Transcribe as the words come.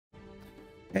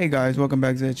Hey guys, welcome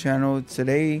back to the channel.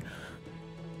 Today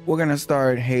we're gonna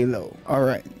start Halo.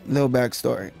 Alright, little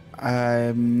backstory.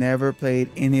 I've never played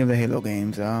any of the Halo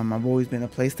games. I've always been a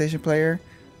PlayStation player.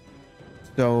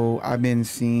 So I've been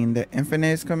seeing the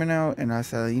Infinites coming out and I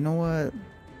said, you know what?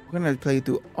 We're gonna play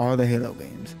through all the Halo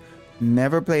games.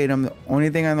 Never played them. The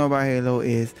only thing I know about Halo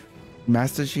is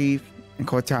Master Chief and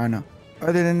Cortana.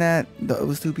 Other than that,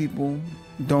 those two people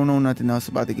don't know nothing else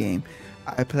about the game.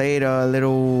 I played a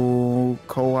little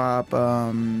co-op,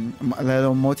 a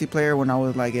little multiplayer when I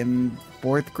was like in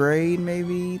fourth grade,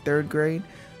 maybe third grade,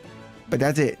 but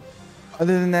that's it.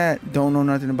 Other than that, don't know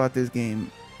nothing about this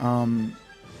game.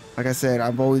 Like I said,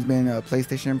 I've always been a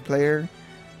PlayStation player,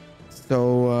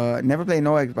 so never played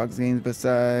no Xbox games.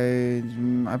 Besides,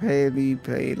 I maybe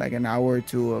played like an hour or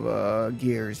two of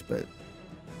Gears, but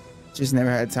just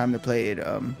never had time to play it.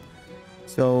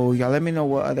 So y'all let me know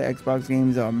what other Xbox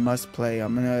games are must play.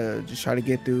 I'm gonna just try to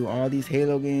get through all these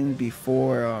Halo games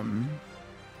before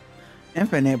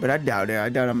Infinite, but I doubt it. I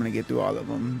doubt I'm gonna get through all of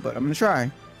them, but I'm gonna try.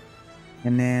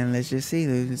 And then let's just see.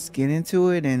 Let's just get into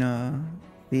it and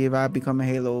see if I become a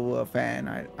Halo fan.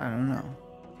 I don't know.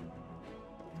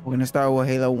 We're gonna start with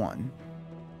Halo 1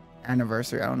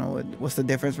 anniversary. I don't know what's the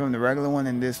difference from the regular one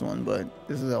and this one, but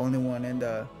this is the only one in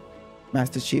the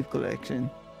Master Chief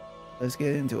collection. Let's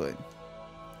get into it.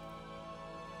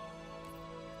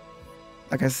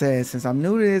 Like I said, since I'm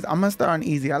new to this, I'm gonna start on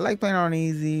easy. I like playing on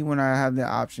easy when I have the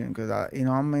option because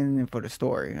I'm in it for the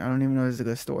story. I don't even know if there's a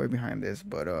good story behind this,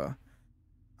 but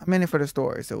I'm in it for the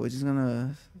story. So we're just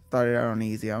gonna start it out on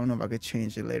easy. I don't know if I could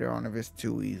change it later on if it's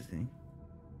too easy.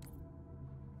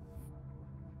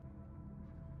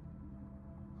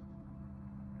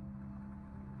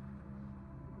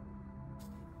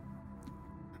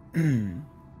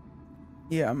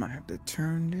 Yeah, I might have to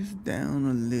turn this down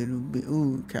a little bit.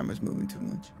 Ooh, camera's moving too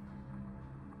much.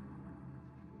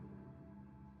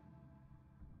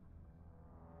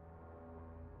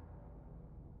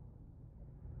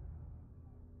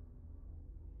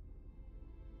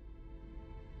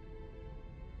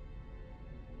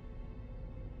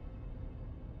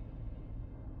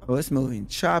 Oh, it's moving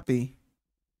choppy.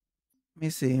 Let me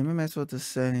see. Let me mess with the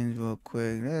settings real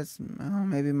quick. That's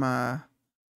maybe my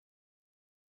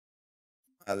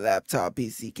laptop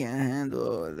PC can't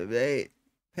handle the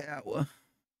power.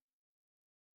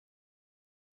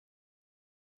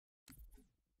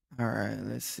 All right,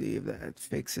 let's see if that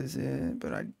fixes it.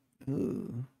 But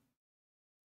ooh.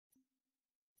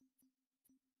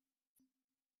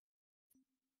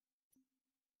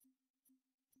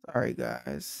 Sorry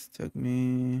guys, took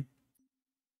me.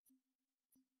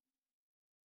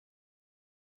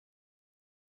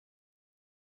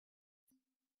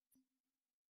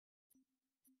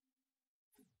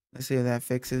 Let's see if that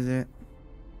fixes it.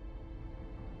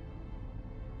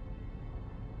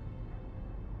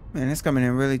 Man, it's coming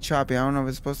in really choppy. I don't know if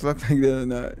it's supposed to look like that or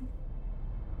not.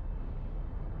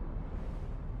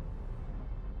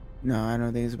 No, I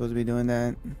don't think it's supposed to be doing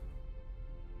that.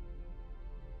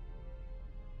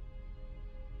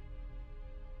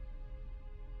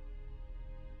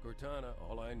 Cortana,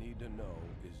 all I need to know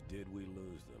is did we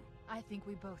lose them? I think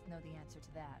we both know the answer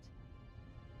to that.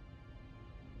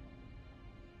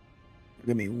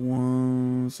 Give me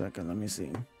 1 second. Let me see.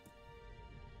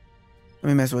 Let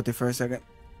me mess with it for a second.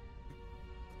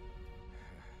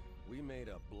 We made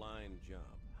a blind jump.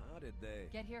 How did they...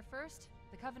 Get here first?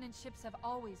 The Covenant ships have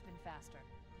always been faster.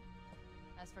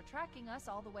 As for tracking us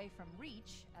all the way from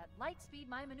Reach, at light speed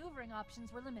my maneuvering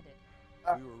options were limited.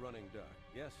 We were running dark,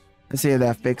 yes? Let's see if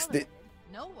that fixed it.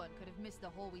 No one could have missed the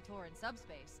hole we tore in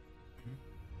subspace.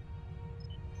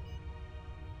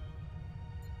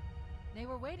 They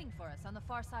were waiting for us on the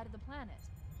far side of the planet.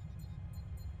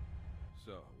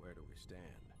 So, where do we stand?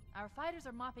 Our fighters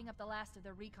are mopping up the last of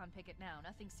their recon picket now,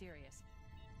 nothing serious.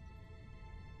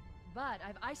 But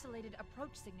I've isolated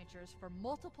approach signatures for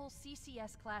multiple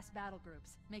CCS-class battle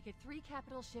groups. Make it 3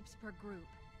 capital ships per group.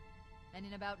 And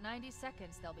in about 90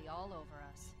 seconds, they'll be all over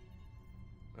us.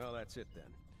 Well, that's it then.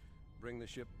 Bring the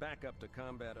ship back up to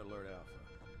Combat Alert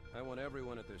Alpha. I want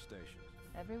everyone at their stations.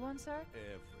 Everyone, sir?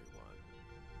 Everyone.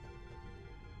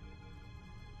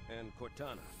 And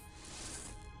Cortana.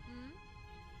 Hmm?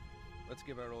 Let's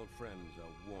give our old friends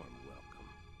a warm welcome.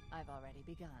 I've already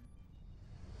begun.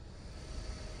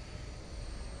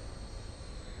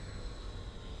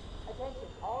 Attention,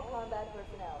 all combat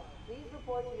personnel. Please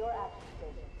report to your action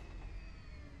stations.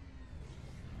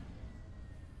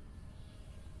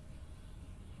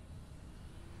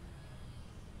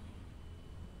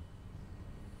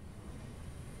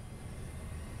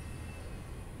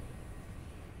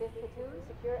 Fifth platoon,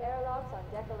 secure airlocks on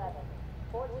deck 11.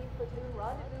 14th Platoon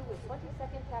rendezvous with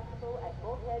 22nd Tactical at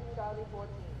Bulkhead Charlie 14.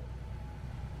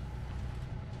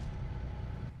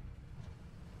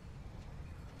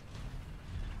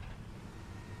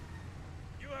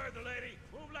 You heard the lady.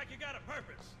 Move like you got a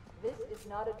purpose. This is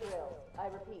not a drill. I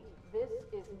repeat, this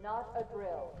is not a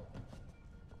drill.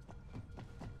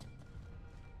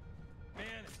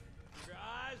 Men, keep your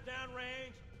eyes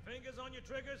downrange, fingers on your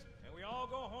triggers, and we all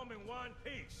go home in one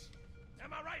piece.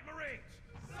 Am I right, Marines?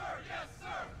 Sir, yes,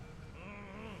 sir!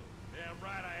 Damn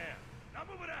right I am.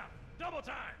 Now move it out! Double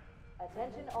time!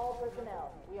 Attention all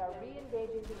personnel. We are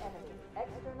re-engaging the enemy.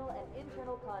 External and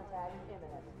internal contact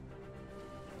imminent.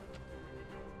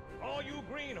 All you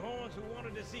greenhorns who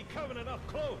wanted to see Covenant up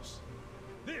close,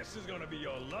 this is gonna be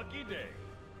your lucky day.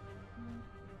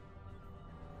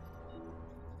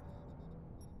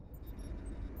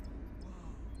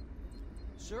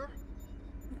 Sir?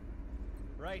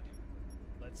 Right.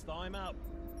 Let's thaw him out.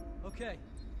 Okay.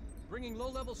 Bringing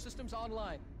low-level systems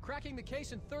online. Cracking the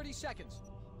case in 30 seconds.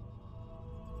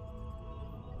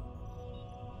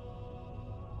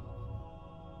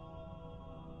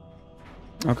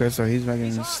 Okay, so he's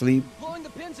making him sleep. Blowing the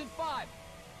pins in 5.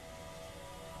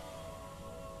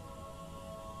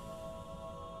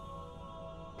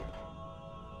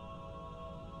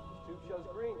 Tube shows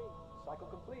green. Cycle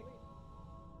complete.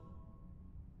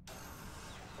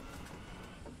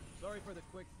 Sorry for the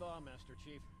quick thaw, Master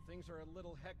Chief. Things are a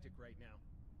little hectic right now.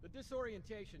 The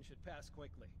disorientation should pass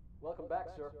quickly. Welcome back,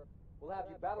 sir. We'll have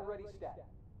you battle-ready stat.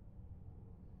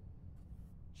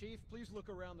 Chief, please look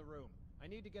around the room. I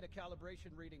need to get a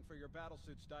calibration reading for your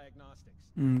battlesuit's diagnostics.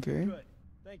 Okay. Good.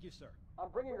 Thank you, sir. I'm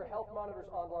bringing your health monitors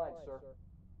online, sir.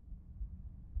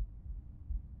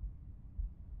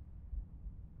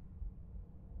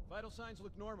 Vital signs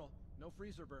look normal. No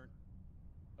freezer burn.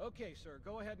 Okay, sir.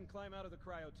 Go ahead and climb out of the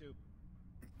cryo tube.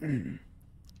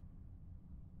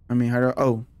 I mean, how do...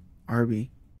 Oh, RB.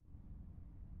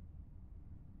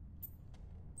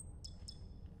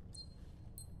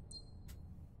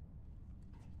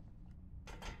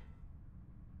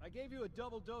 I gave you a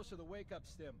double dose of the wake-up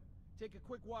stim. Take a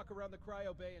quick walk around the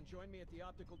cryo bay and join me at the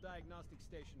optical diagnostic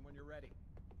station when you're ready.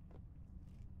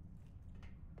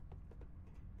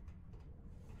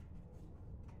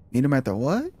 Meet him at the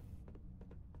what?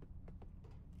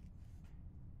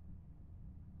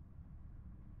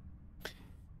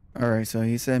 Alright, so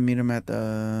he said meet him at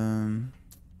the...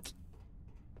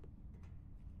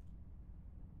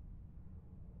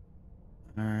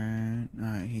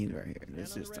 Alright, he's right here.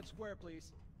 This Stand on is the the... red square,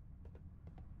 please.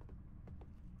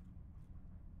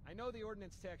 I know the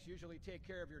ordnance techs usually take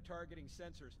care of your targeting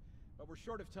sensors, but we're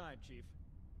short of time, Chief.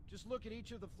 Just look at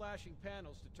each of the flashing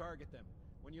panels to target them.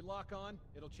 When you lock on,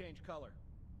 it'll change color.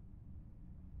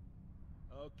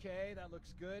 Okay, that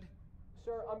looks good.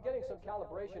 Sir, I'm getting some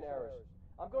calibration errors.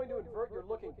 I'm going to invert your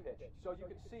looking pitch, so you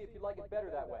can see if you like it better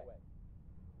that way.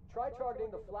 Try targeting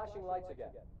the flashing lights again.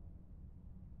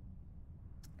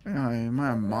 Am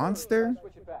I a monster?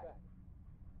 Switch it back.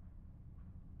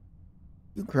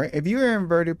 You crazy? If you're an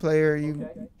inverted player, you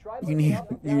Okay. Try you looking need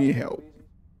up and you down need real help. easy.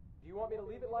 Do you want me to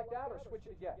leave it like that or switch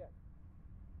it again?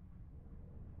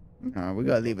 Nah, we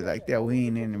gotta leave it like that. We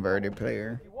ain't an inverted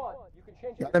player. If you want, you can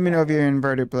change it. Let me know if you're an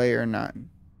inverted player or not.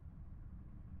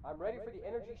 I'm ready for the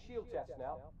energy shield test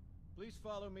now. Please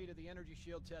follow me to the energy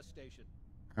shield test station.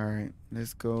 Alright,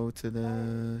 let's go to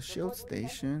the shield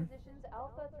station. Positions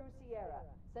Alpha through Sierra.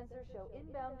 Sensors show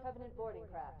inbound Covenant boarding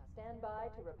craft. Stand by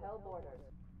to repel boarders.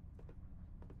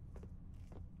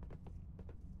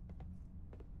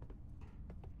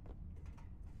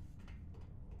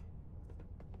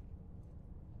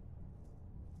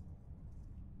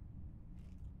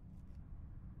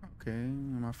 Okay,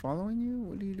 am I following you?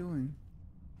 What are you doing?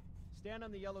 Stand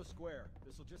on the yellow square.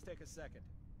 This'll just take a second.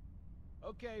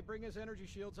 Okay, bring his energy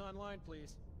shields online,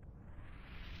 please.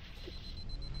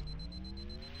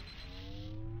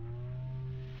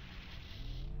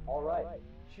 All right.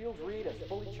 Shields read as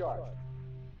fully charged.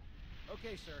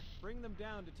 Okay, sir. Bring them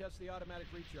down to test the automatic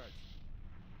recharge.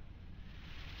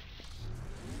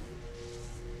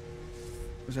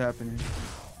 What's happening?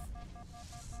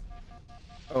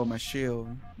 Oh, my shield.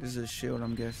 This is a shield,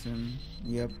 I'm guessing.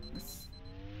 Yep.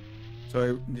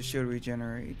 So the shield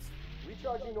regenerates.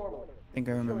 Recharging normally. I think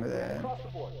I remember Showing green that. across the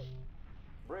board.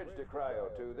 Bridge to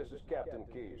Cryo 2, this is Captain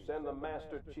Keyes. Send the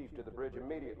Master Chief to the bridge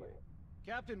immediately.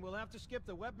 Captain, we'll have to skip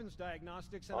the weapons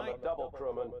diagnostics and On the double,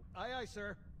 crewman. Aye, aye,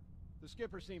 sir. The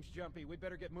skipper seems jumpy. We'd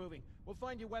better get moving. We'll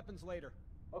find you weapons later.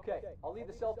 Okay, I'll leave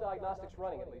the self-diagnostics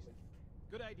running at least.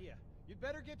 Good idea. You'd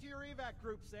better get to your evac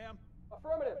group, Sam.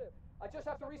 Affirmative. I just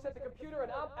have to reset the computer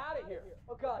and I'm out of here.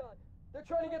 Oh God, they're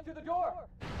trying to get through the door.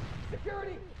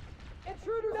 Security!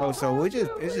 Intruder Oh, so number it's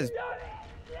two.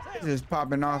 just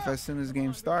popping off as soon as the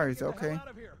game starts. Get the hell Okay. out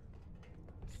of here.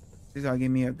 He's gonna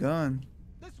give me a gun.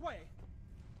 This way.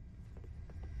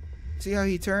 See how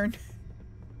he turned?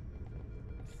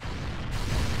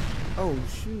 Oh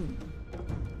shoot.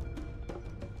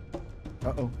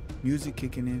 Uh-oh. Music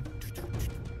kicking in.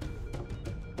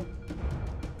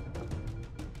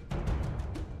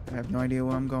 I have no idea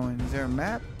where I'm going. Is there a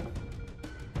map?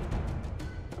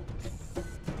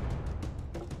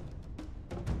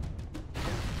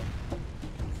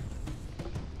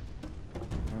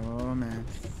 Oh man.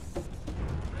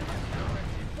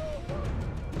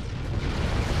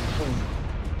 Oh.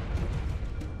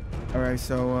 All right,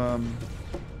 so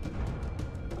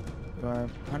how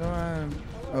do I?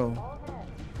 Oh,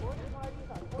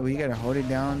 you gotta hold it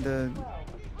down the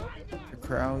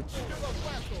crouch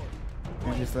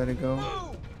and just let it go.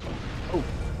 Oh,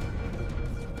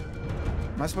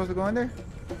 am I supposed to go in there?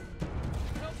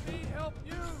 Help me help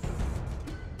you.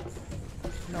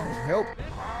 No, help.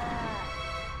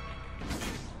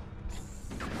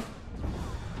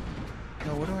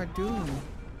 Yo, what do I do?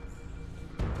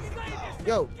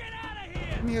 Yo, Get out of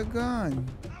here! give me a gun.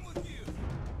 I'm with you.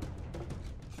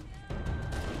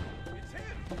 It's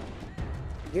him.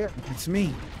 Yeah, it's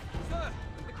me. Sir,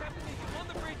 the captain needs you on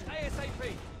the bridge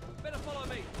ASAP. Better follow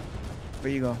me.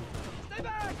 Where you go? Stay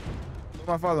back! Who am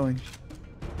I following?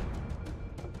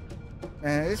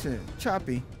 Man, this is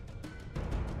choppy.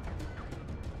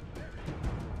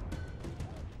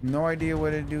 No idea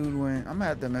where the dude went. I'm gonna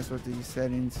have to mess with these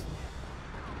settings.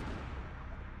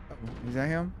 Uh-oh, is that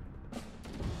him?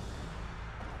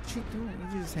 What you doing?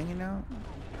 You just hanging out?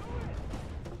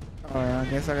 Alright, I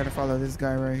guess I gotta follow this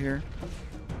guy right here.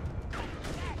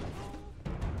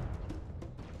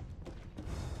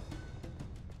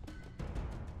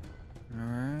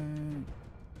 Alright.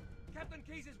 Captain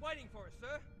Keyes is waiting for us,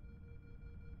 sir.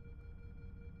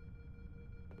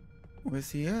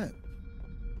 Where's he at?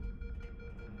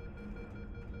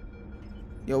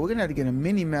 Yo, we're gonna have to get a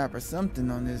mini map or something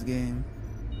on this game.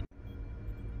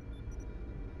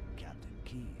 Captain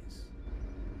Keyes.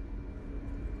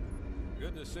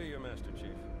 Good to see you, Master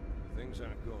Chief. Things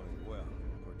aren't going well.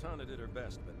 Cortana did her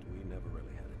best, but we never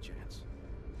really had a chance.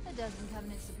 A dozen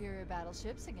Covenant superior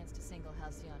battleships against a single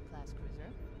Halcyon-class cruiser.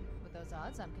 With those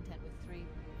odds, I'm content with 3,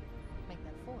 make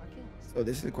that 4 kills. So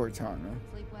this is Cortana.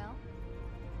 Sleep well?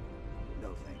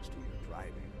 No thanks to your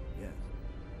driving, yes.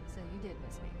 So you did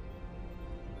miss me.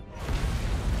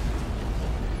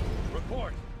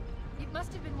 Report. It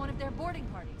must have been one of their boarding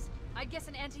parties. I'd guess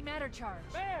an antimatter charge.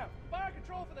 Ma'am, fire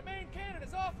control for the main cannon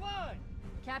is offline.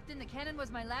 Captain, the cannon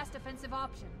was my last offensive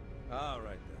option. All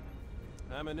right, then.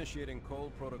 I'm initiating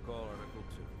Cole Protocol Article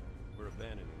 2. We're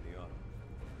abandoning the Autumn.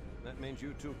 That means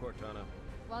you too, Cortana.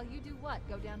 While you do what?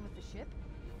 Go down with the ship?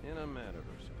 In a manner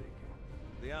of speaking.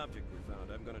 The object we found,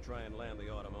 I'm gonna try and land the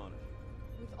Autumn on it.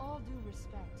 With all due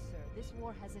respect, sir, this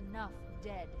war has enough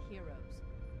dead heroes.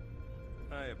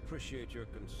 I appreciate your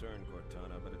concern,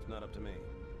 Cortana, but it's not up to me.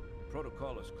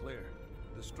 Protocol is clear.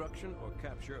 Destruction or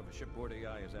capture of a shipboard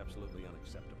AI is absolutely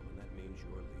unacceptable, and that means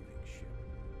you're leaving ship.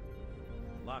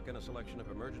 Lock in a selection of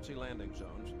emergency landing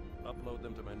zones, upload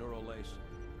them to my neural lace,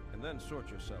 and then sort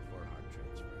yourself for a heart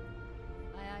transfer.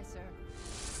 Aye, aye, sir.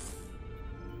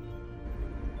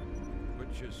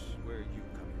 Which is where you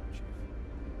come in, Chief.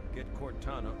 Get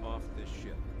Cortana off this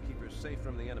ship. Keep her safe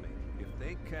from the enemy. If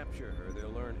they capture her,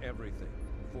 they'll learn everything.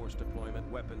 Force deployment,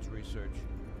 weapons research,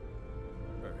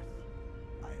 Earth.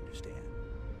 I understand.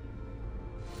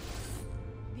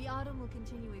 The Autumn will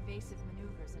continue evasive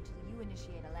maneuvers until you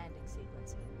initiate a landing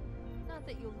sequence. Not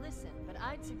that you'll listen, but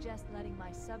I'd suggest letting my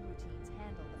subroutines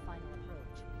handle the final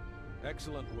approach.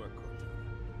 Excellent work, Cortana.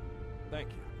 Thank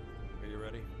you. Are you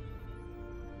ready?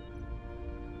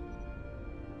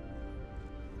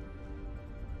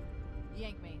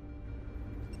 Yank me.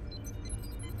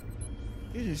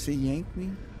 You just see yank me?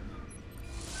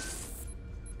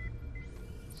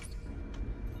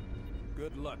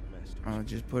 Good luck, Master. I'll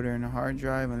just put her in a hard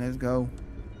drive and let's go.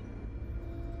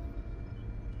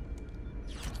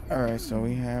 Alright, so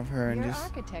we have her and Your just...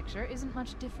 architecture isn't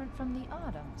much different from the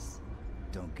Autumn's.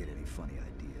 Don't get any funny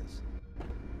ideas.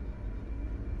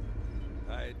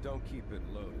 I don't keep it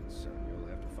loaded, son. You'll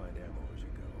have to find ammo as you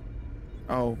go.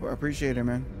 Oh, I appreciate it,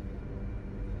 man.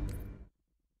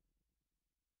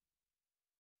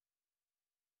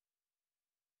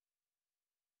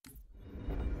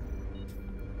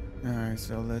 Alright,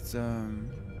 so let's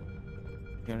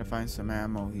gotta find some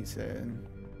ammo, he said.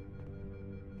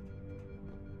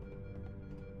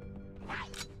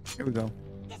 Here we go.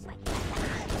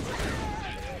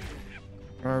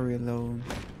 Or reload.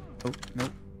 Oh,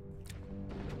 nope.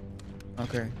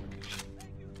 Okay.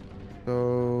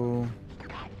 So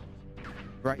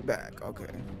right back.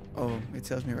 Okay. Oh, it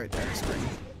tells me right there. Screen.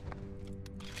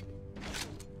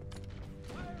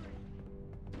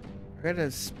 Can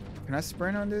I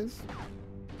sprint on this?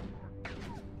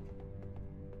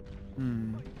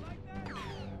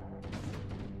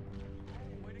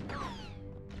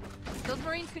 Those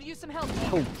Marines could use some help.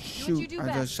 Oh Do what you shoot! do I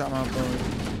best. just shot my bow.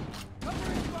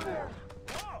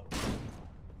 Whoa!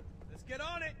 Let's get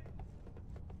on it.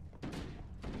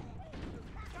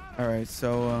 All right,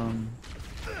 so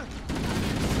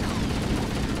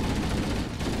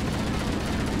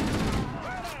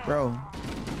bro,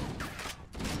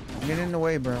 get in the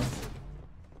way, bro.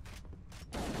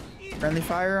 Friendly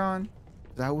fire on?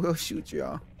 'Cause I will shoot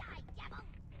y'all.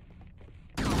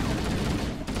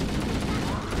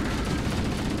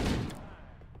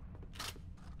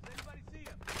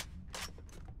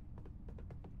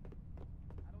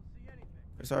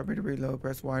 Press RB to reload.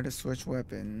 Press Y to switch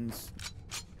weapons.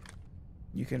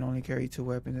 You can only carry 2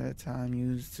 weapons at a time.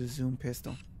 Use to zoom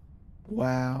pistol.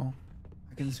 Wow.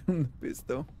 I can zoom the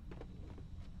pistol.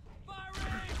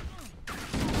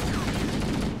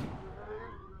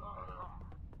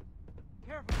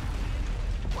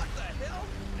 What the hell?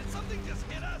 Did something just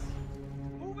hit us?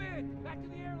 Move in! Back to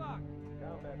the airlock!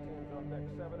 Combat teams on deck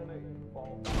 7 and 8.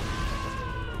 Fall.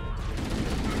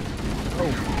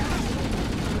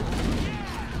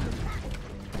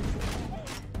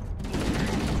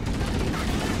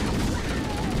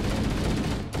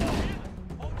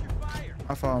 Hold your fire.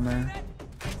 I fall, man.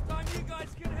 Next time you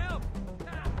guys can help.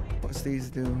 What's these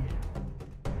do?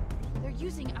 They're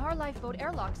using our lifeboat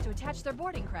airlocks to attach their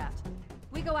boarding craft.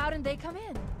 We go out and they come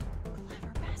in.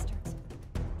 Clever bastards.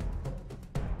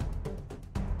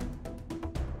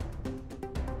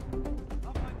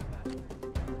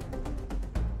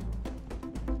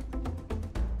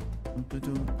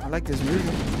 I like this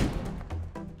music.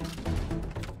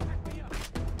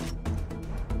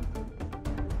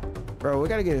 Bro, we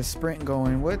gotta get a sprint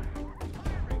going. What?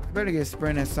 I better get a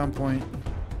sprint at some point.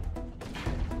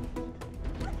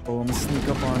 Oh, I'm gonna sneak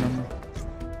up on him.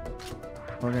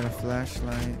 Oh, I got a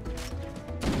flashlight.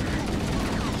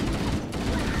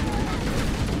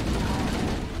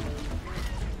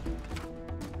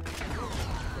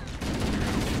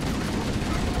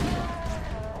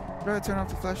 How do I turn off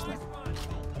the flashlight?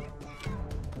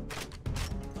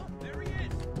 There he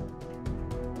is.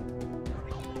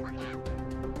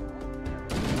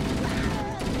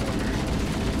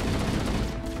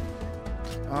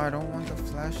 Oh, I don't want the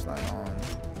flashlight on.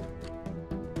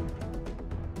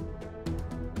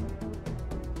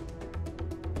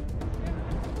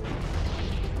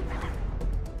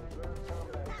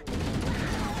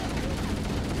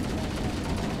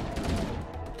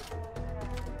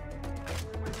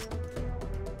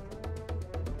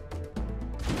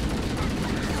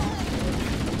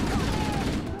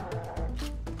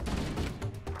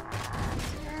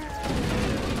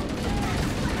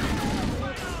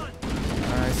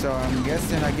 Alright, so I'm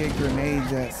guessing I get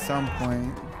grenades at some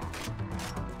point.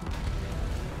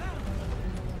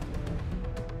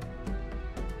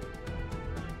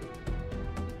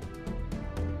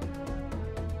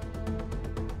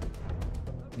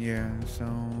 Yeah, so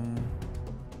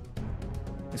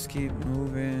let's keep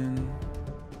moving.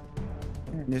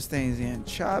 This thing's getting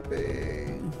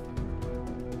choppy.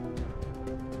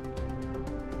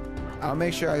 I'll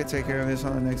make sure I can take care of this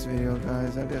on the next video,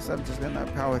 guys. I guess I'm just gonna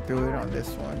power through it on this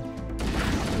one.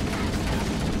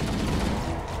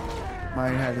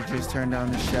 Might have to just turn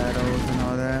down the shadows and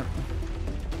all that.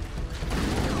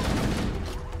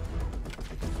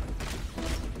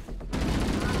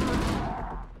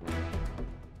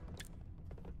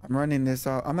 I'm running this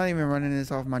off. I'm not even running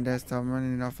this off my desktop. I'm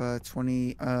running it off a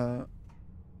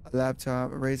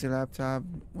laptop, a Razer laptop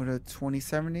with a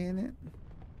 2070 in it.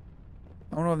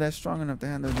 I don't know if that's strong enough to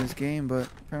handle this game, but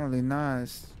apparently not.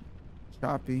 It's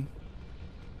choppy.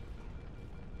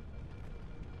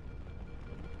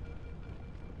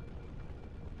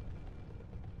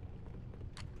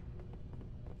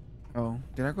 Oh,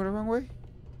 did I go the wrong way?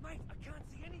 Mike, I can't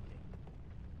see anything.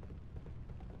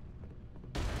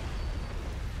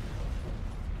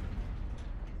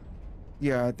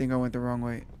 Yeah, I think I went the wrong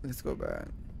way. Let's go back.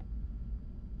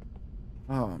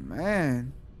 Oh,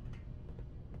 man.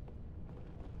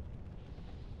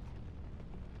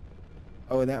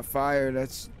 Oh, that fire,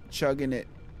 that's chugging it.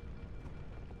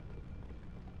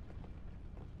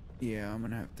 Yeah, I'm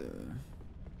gonna have to...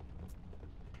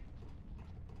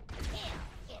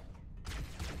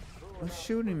 Who's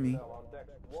shooting me? On deck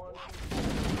 1,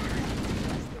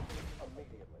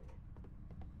 immediately.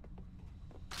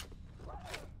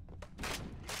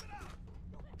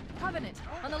 Covenant,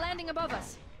 landing above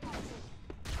us.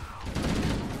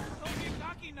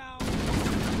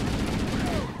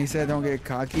 He said don't get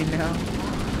cocky now.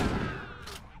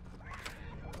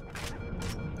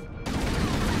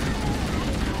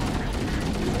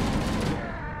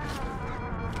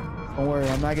 Don't worry,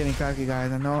 I'm not getting cocky,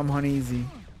 guys. I know I'm uneasy.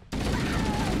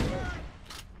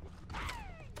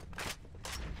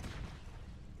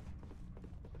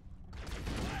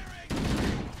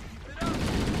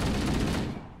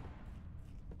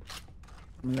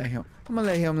 I'm gonna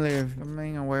let him live. I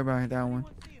ain't gonna worry about that one.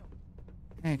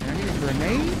 Hey, can I get a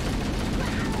grenade?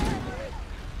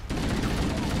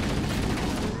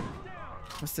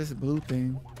 What's this blue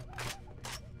thing?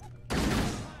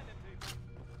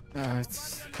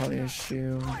 It's probably a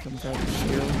shield, some type of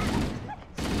shield.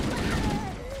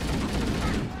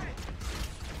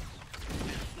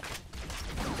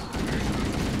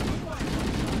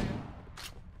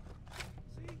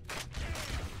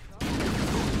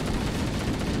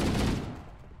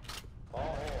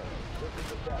 All hands, this is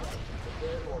the captain.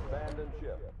 Prepare for abandoned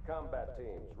ship. Combat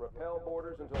teams, repel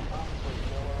borders until top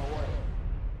personnel are away.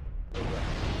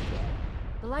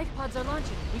 The life pods are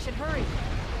launching. We should hurry.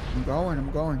 I'm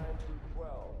going.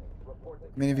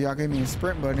 I mean, if y'all gave me a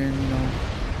sprint button, you know.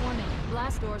 Warning,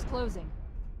 blast doors closing.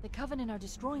 The Covenant are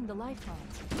destroying the life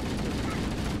pods.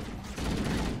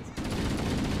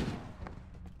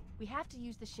 We have to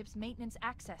use the ship's maintenance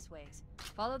access ways.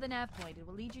 Follow the nav point. It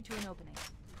will lead you to an opening.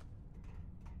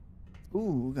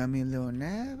 Ooh, got me a little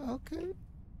nav. Okay.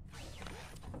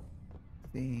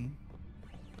 Let's see.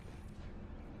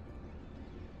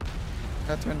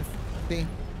 I turn the see.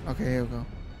 Okay, here we go.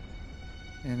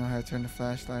 And I had to turn the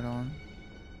flashlight on.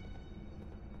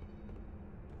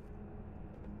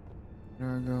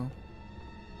 There we go.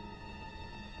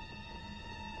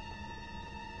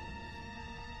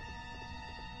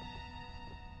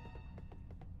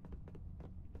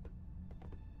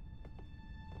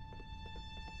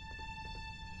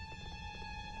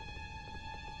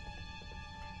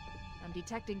 I'm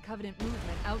detecting Covenant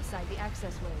movement outside the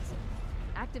access ways.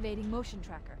 Activating motion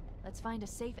tracker. Let's find a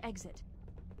safe exit.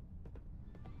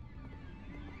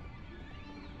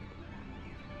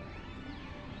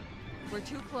 We're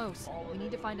too close. We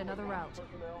need to find another route.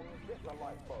 Personnel, get the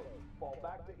lifeboat. Fall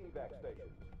back to evac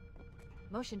stations.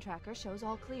 Motion tracker shows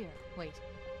all clear. Wait.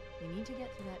 We need to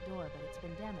get through that door, but it's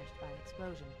been damaged by an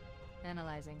explosion.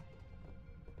 Analyzing.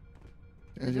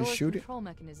 The Just door's shoot it. control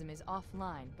mechanism is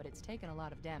offline, but it's taken a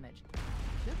lot of damage.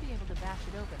 Should be able to bash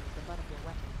it open with the butt of your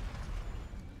weapon.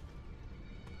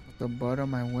 The butt of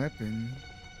my weapon.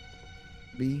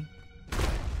 B.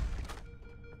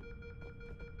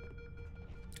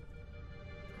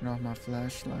 Turn off my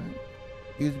flashlight.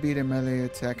 Use B to melee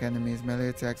attack enemies. Melee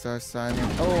attacks are silent.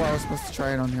 Oh, I was supposed to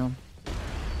try it on him.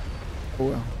 Oh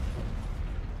well.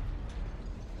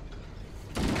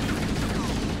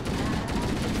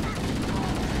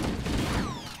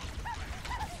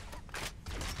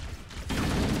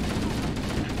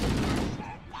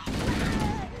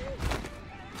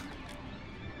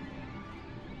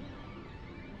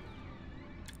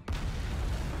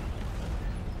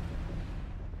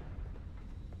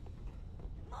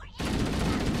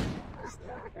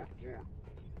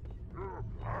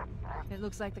 It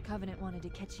looks like the Covenant wanted to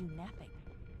catch you napping.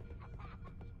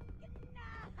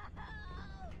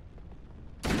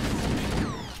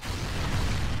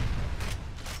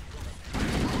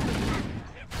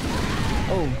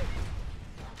 Oh.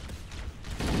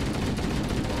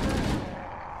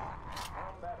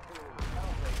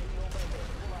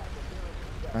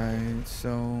 Alright,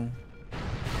 so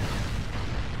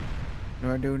what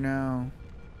do I do now?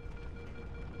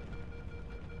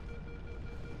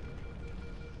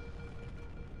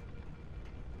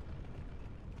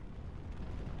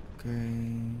 Okay.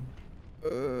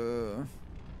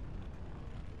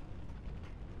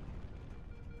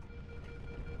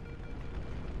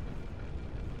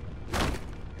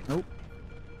 Nope.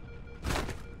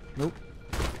 Nope.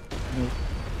 Nope.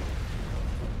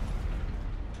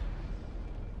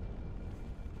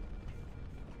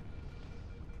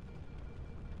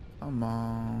 Come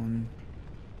on.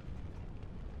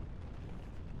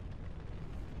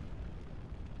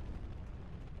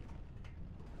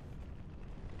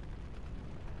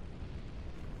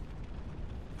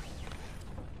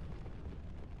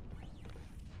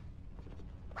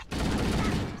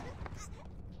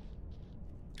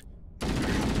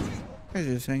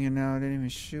 They're just hanging out. They didn't even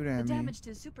shoot at The me. damage to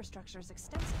the superstructure is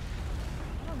extensive.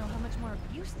 I don't know how much more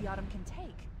abuse the Autumn can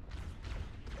take.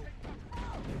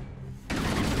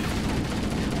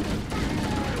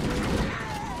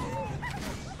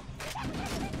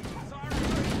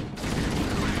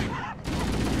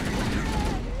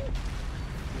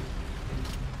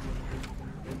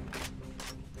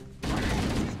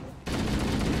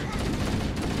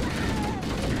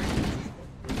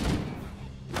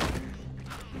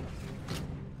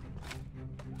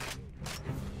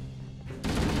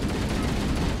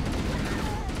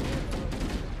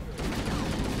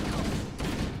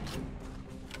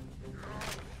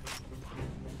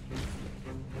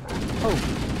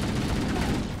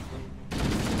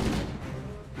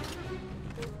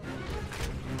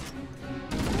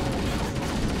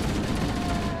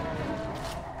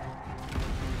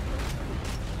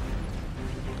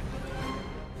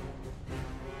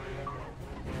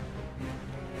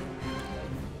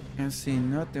 don't see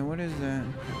nothing. What is that?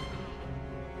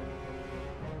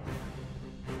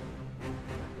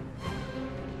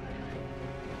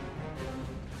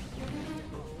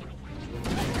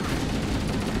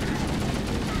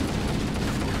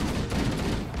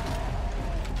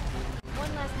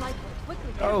 One last lifeboat.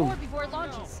 Quickly, get Oh. aboard before it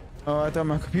launches. Oh, I thought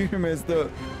my computer messed up.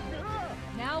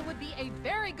 Now would be a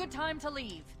very good time to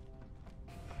leave.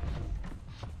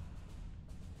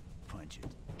 Punch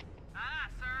it. Aye,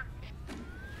 sir.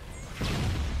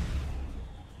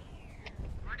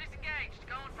 We're disengaged,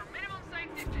 going for minimum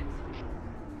safe distance.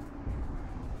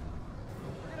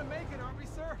 We're gonna make it, aren't we,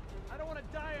 sir? I don't want to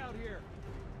die out here.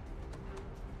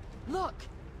 Look,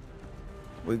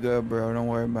 We good, bro. Don't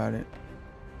worry about it.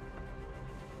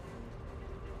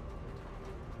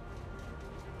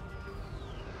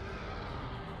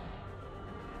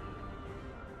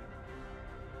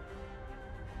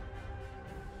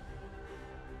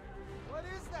 What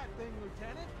is that thing,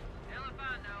 Lieutenant? Hell if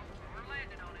I know. We're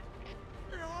landing on it.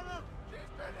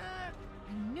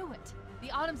 I knew it.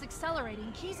 The Autumn's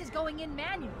accelerating. Keys is going in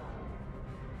manual.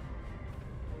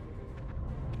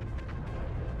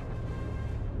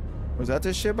 Was that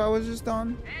the ship I was just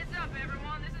on? Heads up,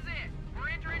 everyone. This is it. We're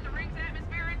entering the ring's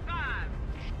atmosphere in 5.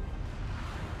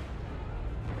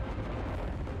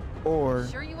 Or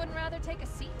Sure you wouldn't rather take a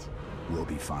seat? We'll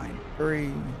be fine.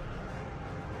 3,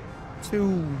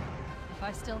 2, If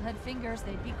I still had fingers,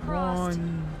 they'd be crossed.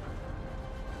 1.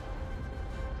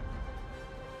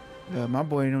 Yeah, my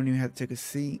boy don't even have to take a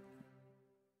seat.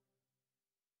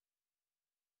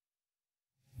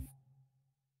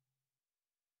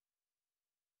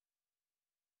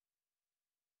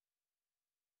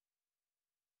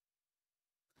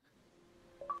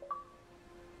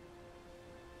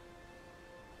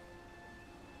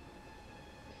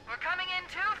 We're coming in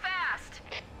too fast.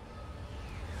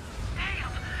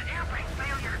 Damn! Air brake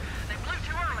failure. They blew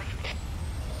too early.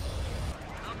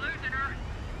 I'm losing her.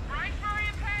 Brace for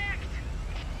impact.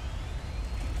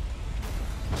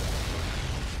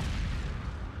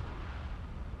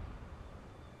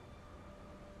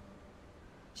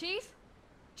 Chief?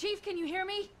 Chief, can you hear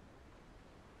me?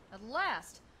 At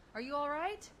last. Are you all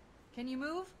right? Can you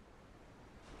move?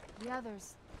 The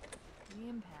others. The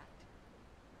impact.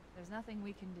 There's nothing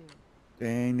we can do.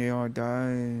 Dang, they all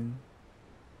died.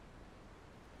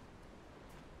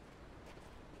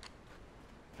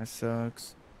 That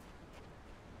sucks.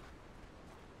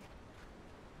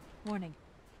 Warning.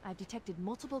 I've detected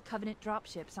multiple Covenant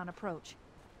dropships on approach.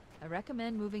 I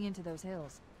recommend moving into those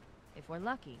hills. If we're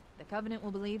lucky, the Covenant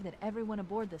will believe that everyone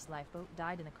aboard this lifeboat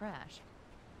died in the crash.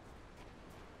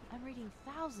 I'm reading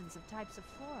thousands of types of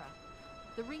flora.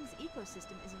 The ring's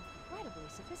ecosystem is incredibly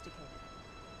sophisticated.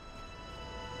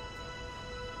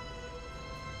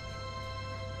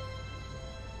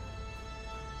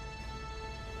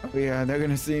 Oh yeah, they're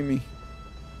gonna see me.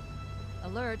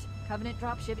 Alert! Covenant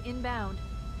dropship inbound.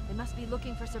 They must be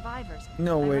looking for survivors.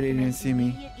 No I way they didn't recommend see me.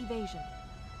 immediate evasion.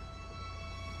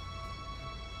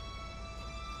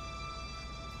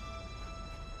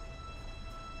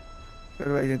 Look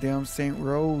like the damn St.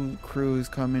 Rose crew is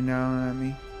coming down at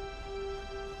me.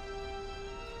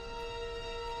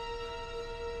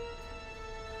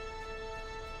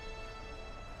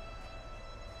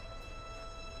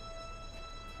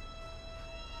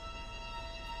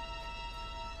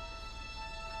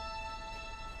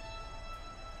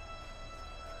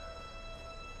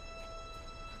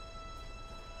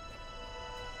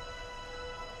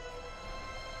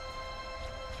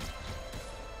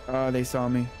 Oh, they saw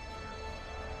me.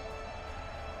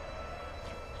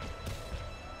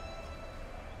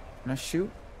 Can I shoot?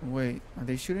 Wait, are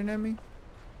they shooting at me?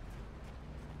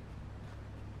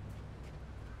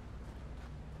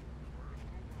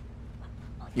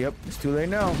 Yep, it's too late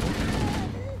now.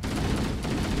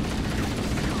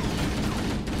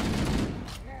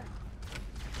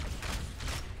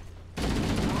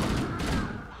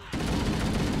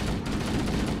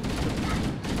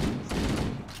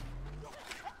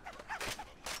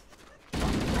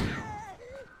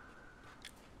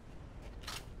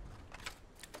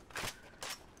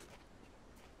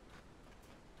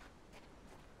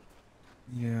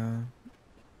 Yeah.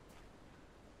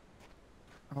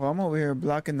 Oh, I'm over here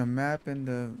blocking the map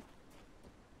and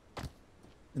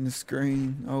the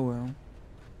screen. Oh well.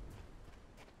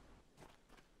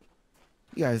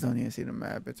 You guys don't even see the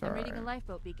map. It's I'm alright. reading a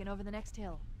lifeboat beacon over the next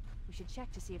hill. We should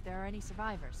check to see if there are any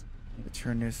survivors. Let me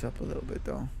turn this up a little bit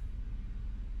though.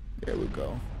 There we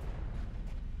go.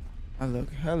 I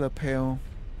look hella pale.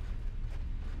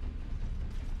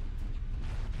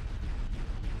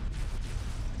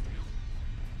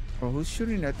 Oh, who's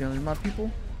shooting at them? Is my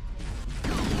people?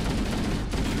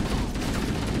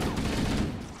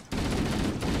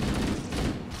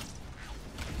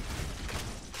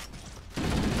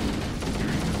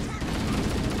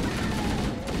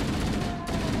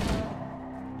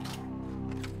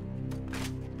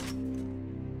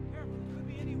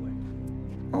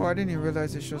 I didn't even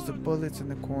realize it shows the bullets in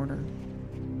the corner.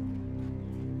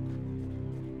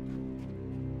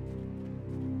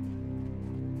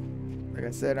 Like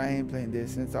I said, I ain't playing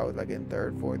this since I was like in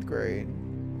 3rd, 4th grade.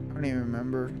 I don't even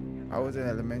remember. I was in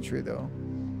elementary though.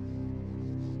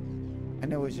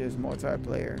 And it was just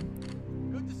multiplayer.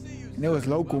 Good to see you. And it was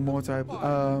local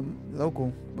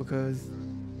local because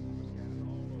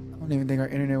I don't even think our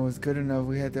internet was good enough.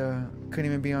 We had to couldn't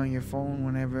even be on your phone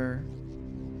whenever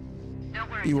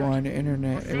you were on the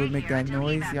internet. It would make that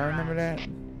noise. Y'all remember that?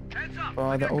 Heads up. For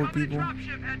all the old people.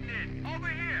 Dropship heading in. Over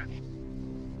here.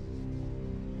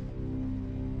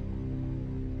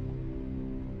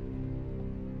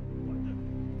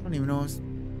 I don't even know.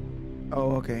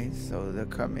 Oh, okay. So they're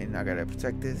coming. I gotta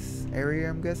protect this area,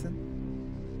 I'm guessing.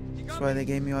 That's why they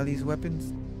gave me all these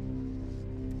weapons.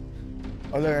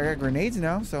 Oh, look, I got grenades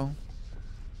now, so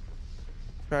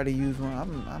try to use one.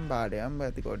 I'm about it. I'm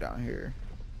about to go down here.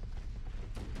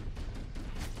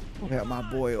 We got my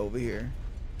boy over here.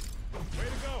 Way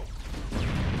to go.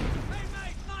 Hey,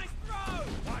 mate, nice throw.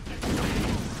 Watch it.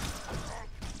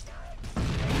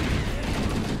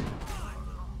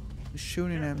 He's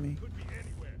shooting at me. Could be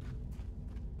anywhere.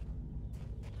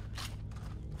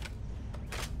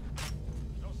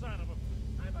 No sign of him.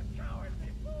 I'm a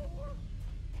cowardly fool.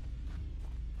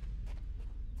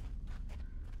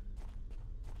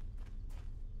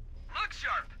 Look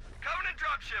sharp. Covenant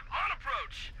dropship on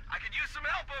approach. I could use some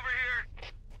help over here.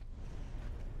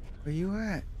 Where you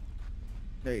at?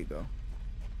 There you go.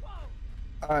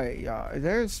 Alright, y'all. Is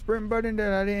there a sprint button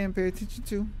that I didn't pay attention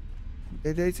to?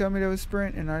 Did they tell me there was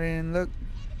sprint and I didn't look?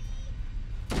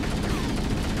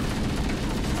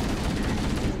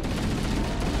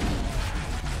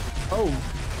 Oh.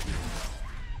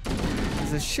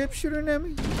 Is a ship shooting at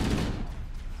me?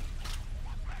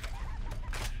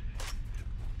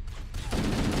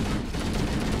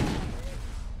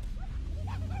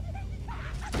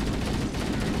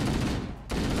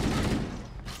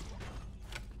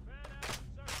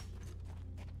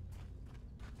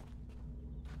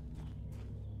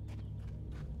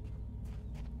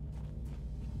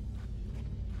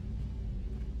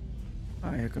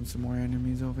 Alright, here comes some more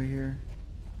enemies over here.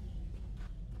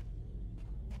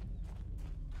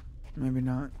 Maybe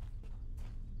not.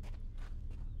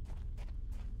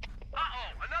 Uh-oh,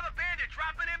 another bandit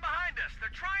dropping in behind us. They're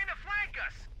trying to flank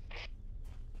us.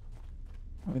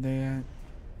 Where they at?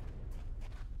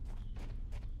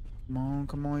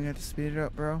 Come on, you have to speed it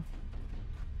up, bro.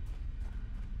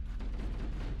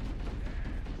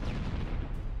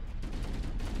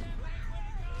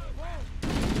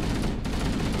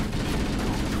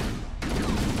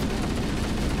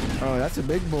 Oh, that's a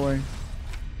big boy.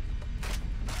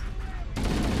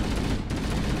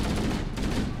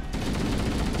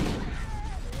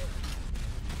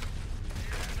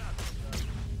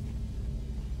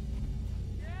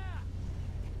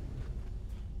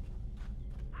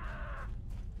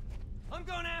 I'm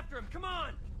going after him. Come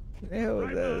on. The hell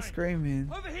was that screaming?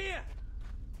 Over here.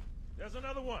 There's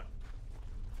another one.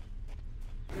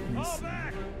 Fall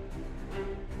back.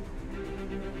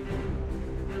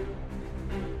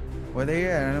 Where they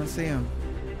at? I don't see them.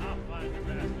 I'll find the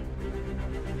bastard.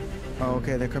 Oh,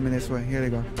 okay, they're coming this way. Here they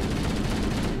go.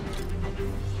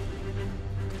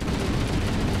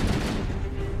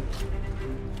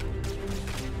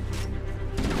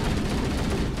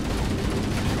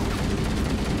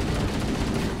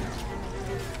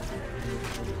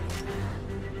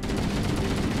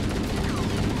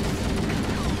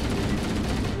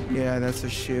 Yeah, that's a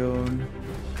shield.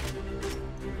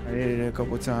 I did it a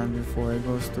couple times before it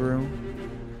goes through.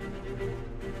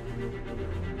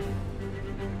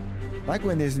 Like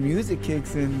when this music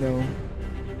kicks in though.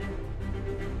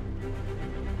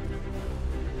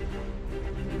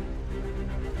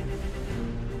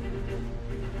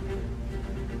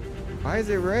 Why is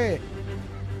it red?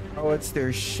 Oh, it's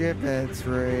their ship that's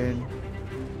red.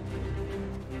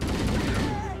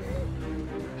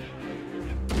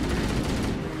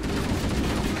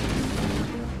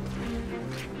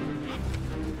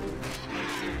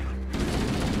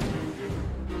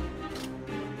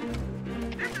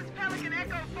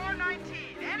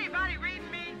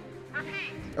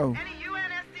 Oh. Any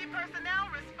UNSC personnel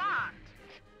respond.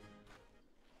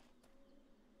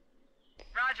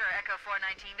 Roger, Echo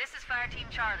 419. This is Fire Team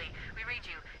Charlie. We read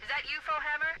you. Is that you,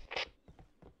 Fohammer?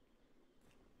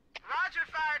 Roger,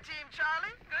 Fire Team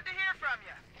Charlie. Good to hear from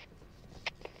you.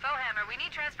 Fohammer, we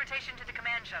need transportation to the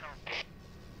command shuttle.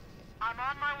 I'm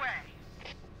on my way.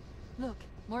 Look,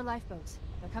 more lifeboats.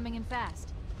 They're coming in fast.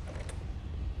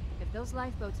 If those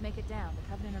lifeboats make it down, the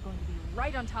Covenant are going to be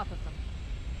right on top of them.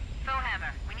 Fohammer,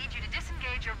 we need you to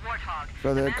disengage your warthog.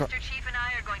 So The they're Master Chief and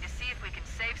I are going to see if we can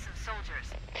save some soldiers.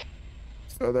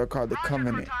 So they're called the Roger,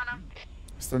 Covenant. Cortana.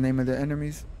 What's the name of the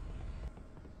enemies?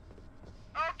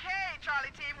 Okay,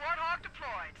 Charlie Team, warthog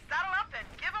deployed. Saddle up and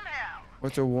give them hell.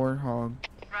 What's a warthog?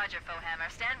 Roger,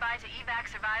 Fohammer. Stand by to evac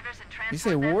survivors and transport You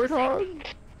say them to warthog?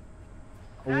 safety.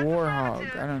 A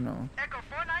warthog. I don't know. Echo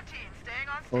 419 staying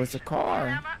on station. Oh, it's a car.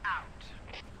 Fohammer out.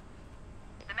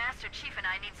 The Master Chief and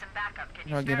I need some backup. Can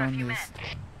How you do I get spare a on few this?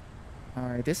 men?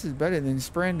 Alright, this is better than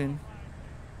Sprendon.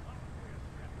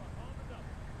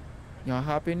 Y'all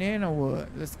hopping in or what?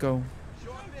 Let's go.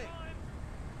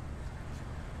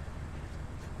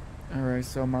 Alright,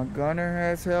 so my gunner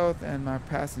has health and my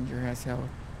passenger has health.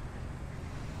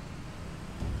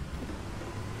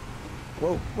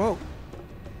 Whoa, whoa.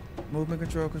 Movement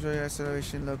control, control your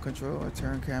acceleration, low control, or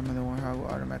turn camera. The warthog will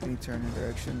automatically turn in the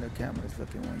direction the camera is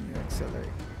looking when you accelerate.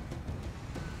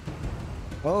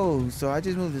 Oh, so I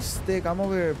just moved the stick. I'm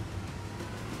over here.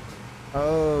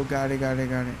 Oh, got it, got it,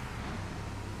 got it.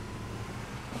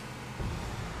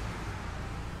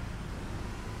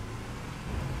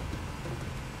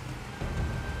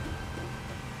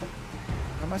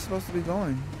 Where am I supposed to be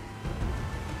going?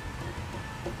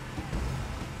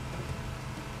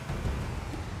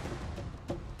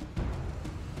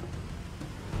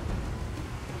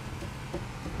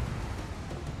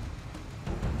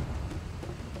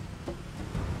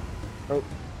 Oh,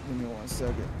 give me 1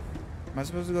 second. Am I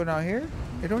supposed to go down here?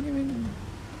 They don't even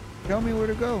tell me where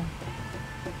to go.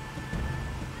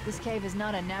 This cave is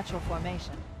not a natural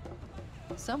formation.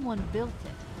 Someone built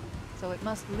it, so it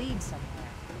must lead somewhere.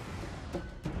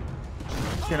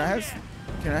 Can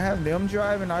I have them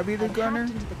drive and I be the I've gunner?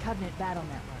 hacked into the Covenant battle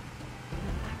network.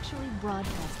 They're actually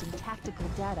broadcasting tactical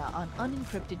data on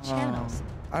unencrypted channels.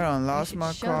 I done You lost should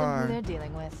my show them car. who they're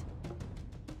dealing with.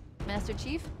 Master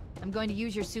Chief, I'm going to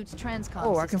use your suit's transcom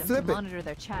Oh, I can system flip to it. monitor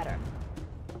their chatter.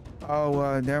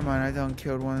 Oh, never mind. I done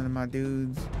killed one of my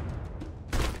dudes.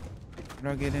 Can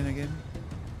I get in again?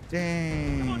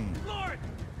 Dang. Lord!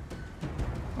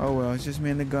 Oh well, it's just me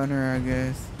and the gunner, I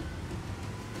guess.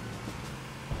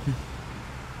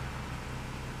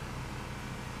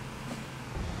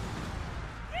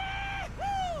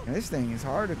 This thing is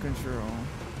hard to control.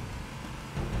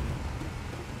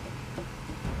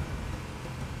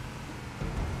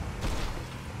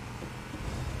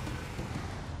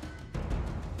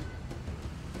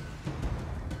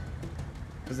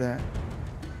 What's that?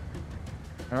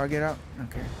 How do I get out?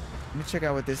 Okay. Let me check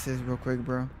out what this is real quick,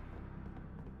 bro.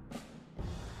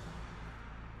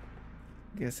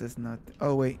 Guess it's not.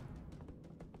 Oh, wait.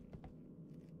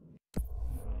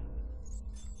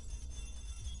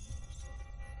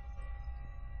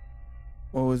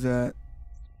 What was that?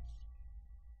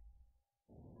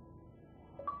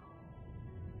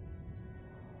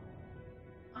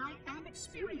 I am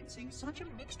experiencing such a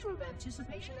mixture of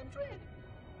anticipation and dread.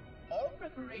 All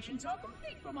preparations are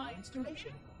complete for my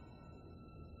installation.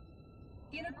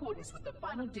 In accordance with the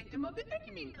final dictum of the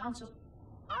Ecumene Council,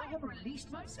 I have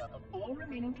released myself of all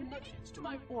remaining connections to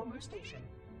my former station.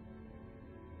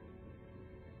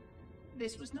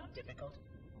 This was not difficult.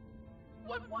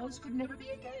 What was could never be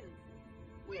again.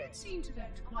 We had seen to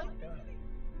that quite thoroughly.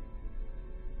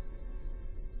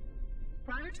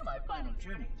 Prior to my final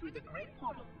journey through the Great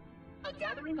Portal, a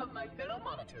gathering of my fellow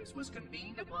monitors was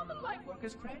convened upon the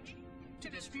Lightworkers Cratch to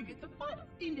distribute the final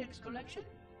index collection.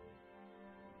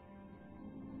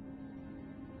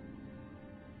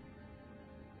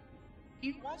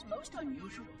 It was most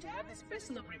unusual to have this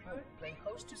vessel of rebirth play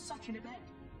host to such an event.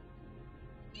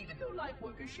 Even though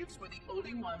Lightworker ships were the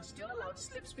only ones still allowed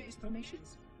slip-space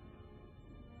formations.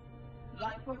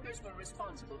 Lightworkers were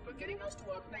responsible for getting us to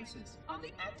our places on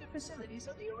the active facilities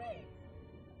of the array.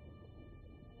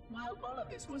 While all of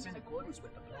this was in accordance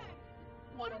with the plan,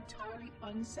 one entirely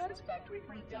unsatisfactory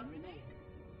breakdown remained.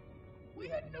 We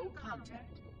had no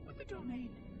contact with the domain.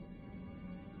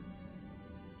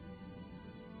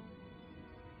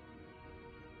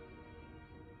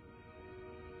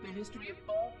 The history of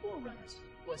all Forerunners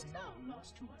was now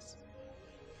lost to us.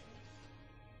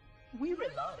 We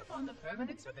relied upon the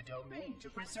permanence of the domain to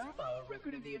preserve our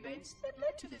record of the events that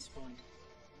led to this point.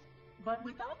 But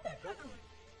without that record,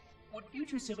 would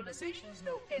future civilizations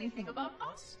know anything about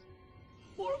us?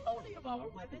 Or only of our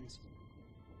weapons?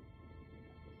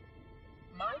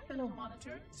 My fellow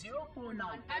monitor,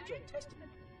 049 Adject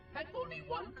Testament, had only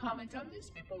one comment on this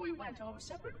before we went our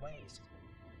separate ways.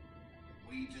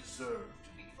 We deserve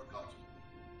to be forgotten.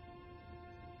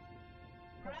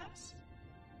 Perhaps.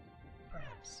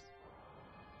 Perhaps.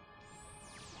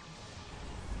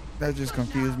 That just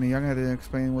confused me. Y'all gotta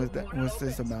explain what's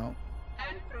this about.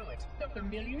 And through it, the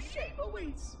familiar shape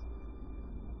awaits.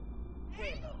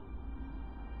 Halo.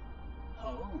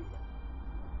 Home.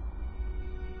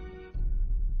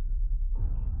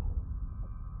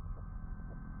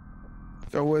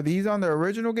 So were these on the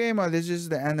original game or this is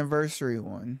the anniversary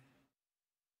one?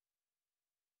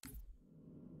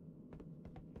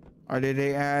 Or did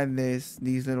they add these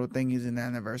little thingies in the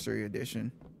anniversary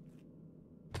edition?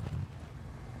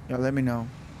 Yo, let me know.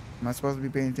 Am I supposed to be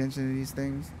paying attention to these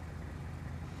things?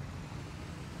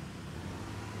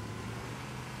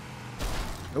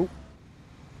 Nope.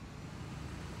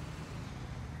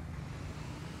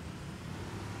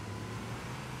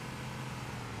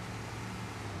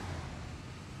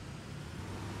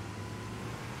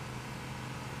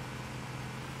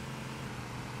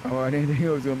 Oh, I didn't think I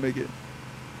was gonna make it.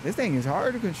 This thing is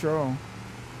hard to control.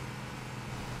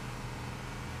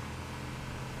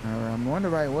 Alright, I'm going the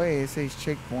right way. It says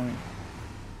checkpoint.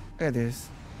 Look at this.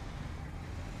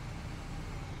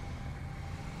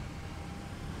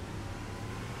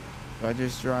 Do I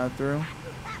just drive through?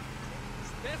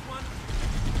 This one.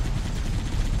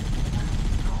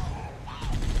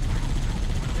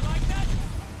 You like that?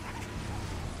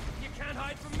 You can't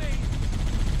hide from me.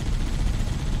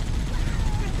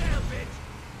 Sit down, bitch.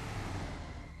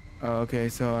 Oh, okay,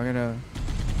 so I gotta.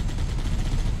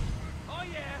 Oh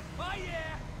yeah, oh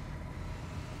yeah.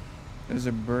 There's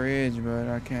a bridge, but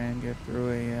I can't get through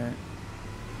it yet.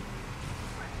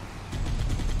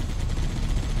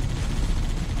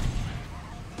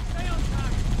 Stay on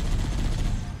target.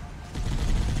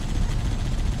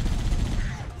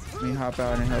 Let me hop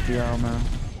out and help you out, man.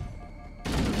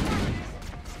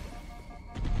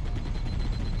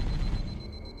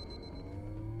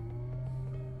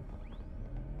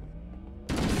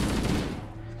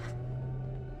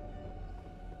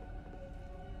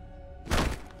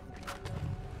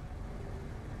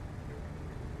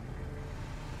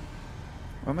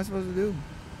 What am I supposed to do?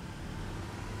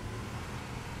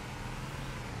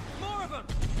 More of them.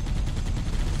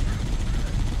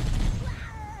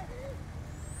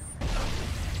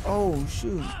 Oh,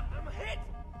 shoot. I'm hit.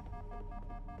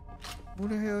 Who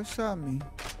the hell shot me?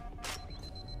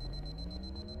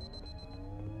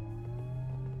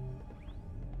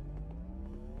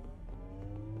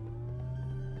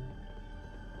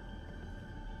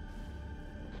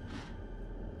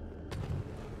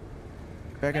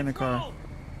 Back in the car.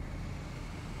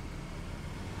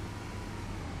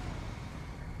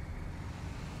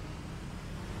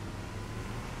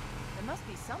 There must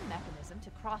be some mechanism to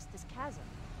cross this chasm.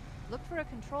 Look for a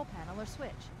control panel or switch.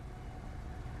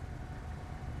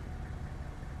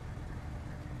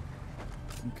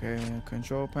 Okay, a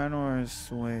control panel or a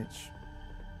switch?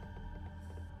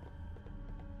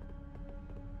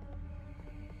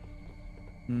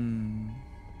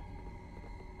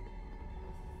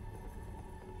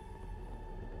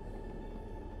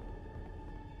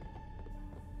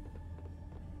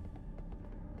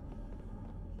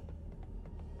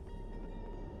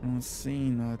 I don't see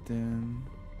nothing.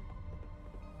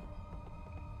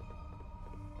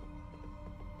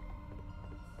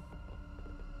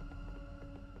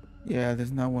 Yeah,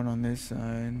 there's not one on this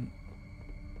side.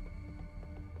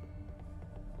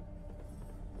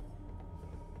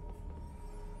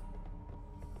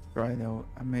 Right though,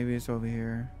 maybe it's over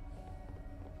here.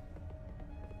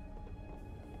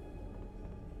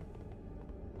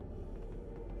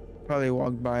 Probably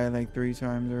walked by it like 3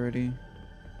 times already.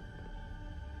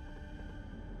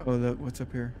 Oh look, what's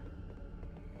up here?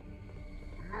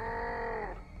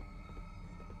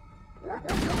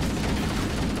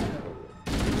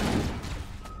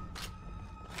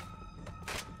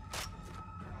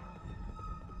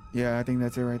 Yeah, I think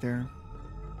that's it right there.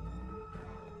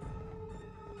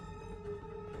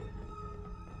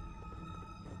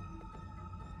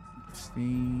 Let's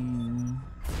see.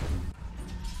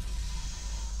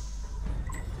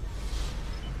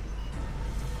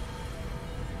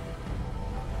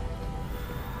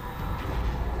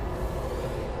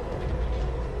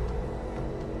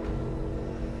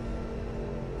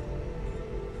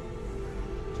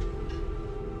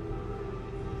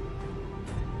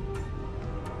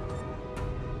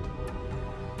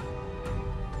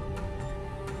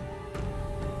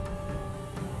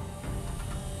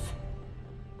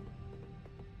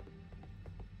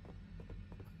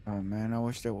 Oh man, I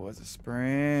wish there was a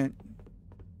sprint.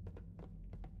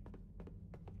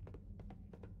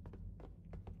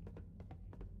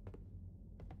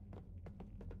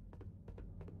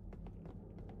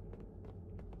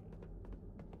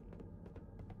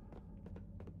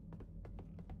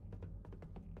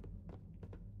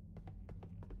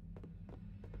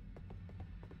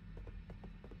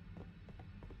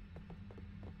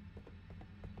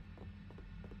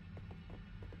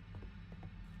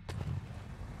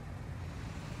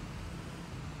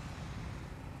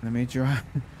 Let me try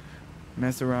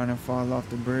mess around and fall off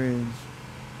the bridge.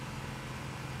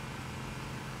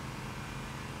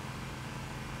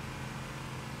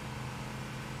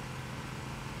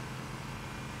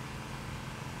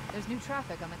 There's new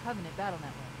traffic on the Covenant battle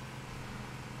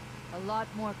network. A lot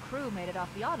more crew made it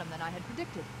off the Autumn than I had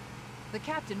predicted. The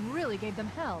captain really gave them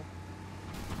hell.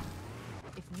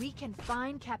 If we can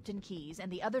find Captain Keyes and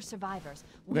the other survivors,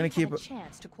 we have a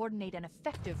chance to coordinate an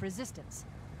effective resistance.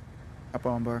 Up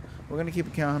on bar. We're gonna keep a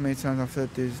count how many times I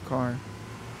flipped this car.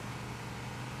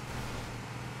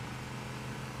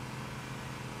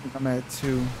 I'm at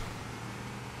 2.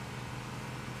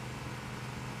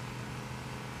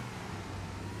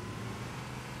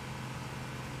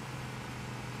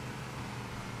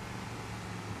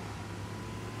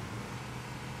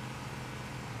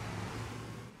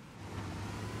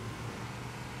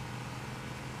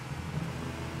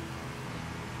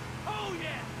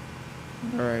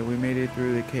 Alright, we made it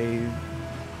through the cave.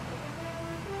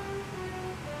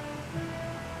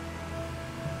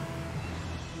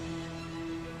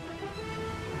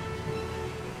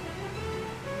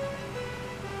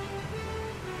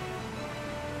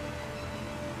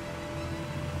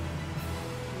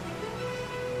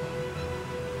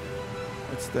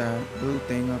 What's that blue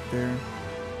thing up there?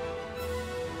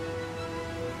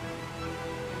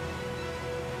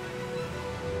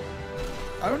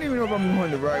 I don't even know if I'm going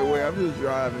the right way. I'm just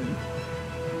driving.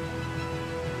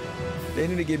 They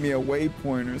need to give me a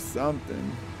waypoint or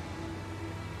something.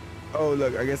 Oh,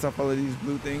 look, I guess I'll follow these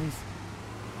blue things.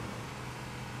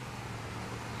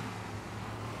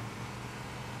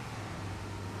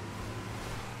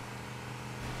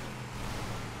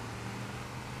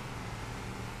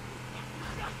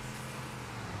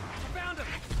 Found him!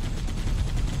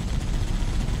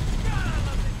 God, I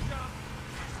love this job!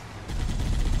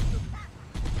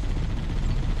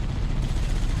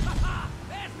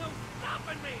 There's no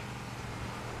stopping me!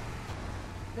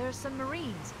 There's some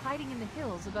Marines hiding in the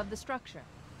hills above the structure.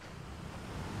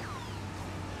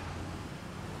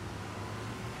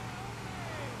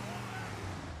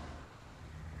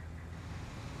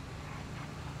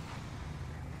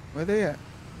 Where they at?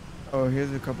 Oh,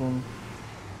 here's a couple.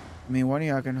 I mean, one of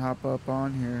y'all can hop up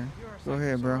on here. Go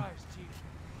ahead, bro.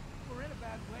 We're in a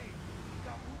bad way. We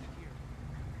got wounded here.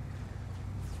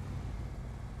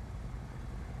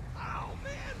 Oh,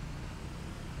 man!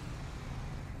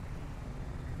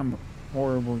 I'm a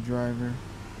horrible driver.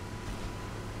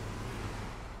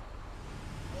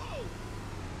 Whoa!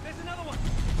 There's another one!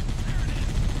 There it is!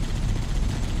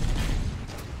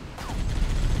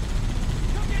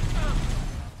 Come get some!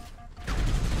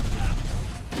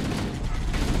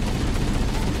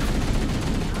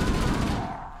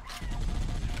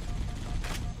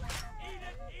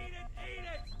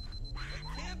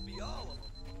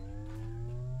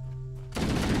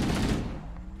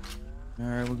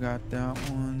 Alright, we got that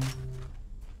one.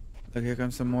 Look, here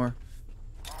comes some more.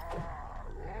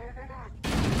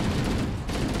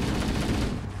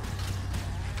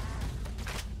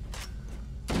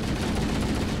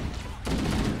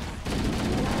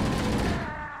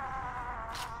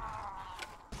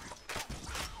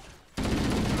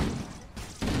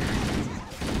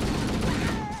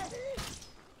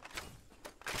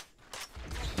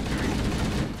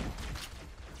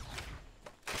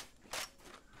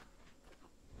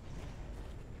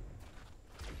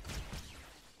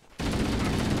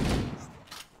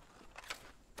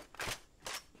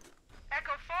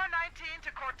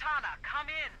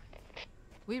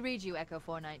 We read you, Echo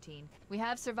 419. We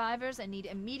have survivors and need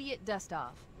immediate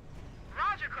dust-off.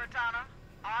 Roger, Cortana.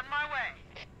 On my way.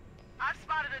 I've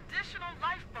spotted additional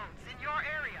lifeboats in your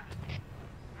area.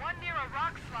 One near a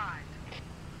rock slide.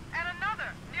 And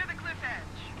another near the cliff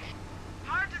edge.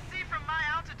 Hard to see from my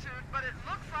altitude, but it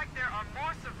looks like there are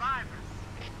more survivors.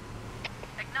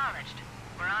 Acknowledged.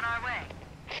 We're on our way.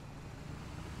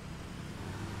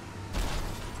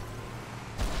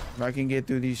 If I can get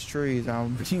through these trees, I'll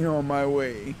be on my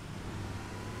way.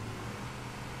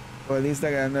 Well, at least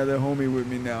I got another homie with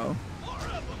me now. More of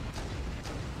them!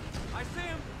 I see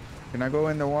him! Can I go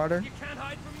in the water? You can't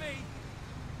hide from me!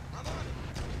 I'm on it!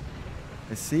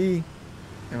 Let's see.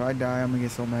 If I die, I'm gonna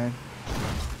get so mad.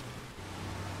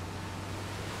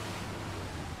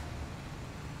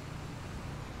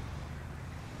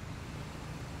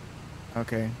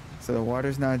 Okay, so the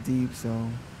water's not deep, so...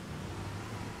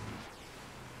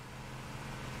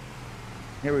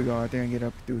 Here we go. I think I get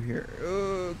up through here.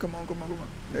 Come on, come on, come on.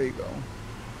 There you go.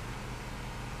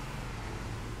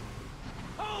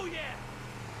 Oh yeah!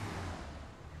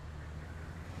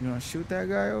 You gonna shoot that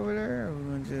guy over there, or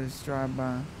we're gonna just drive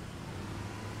by?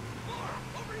 More!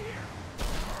 Over here!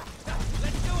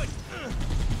 Let's do it!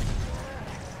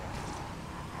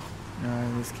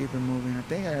 Alright, let's keep it moving. I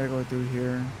think I gotta go through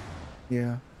here.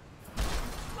 Yeah.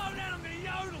 Slow down, I'm gonna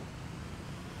yodel.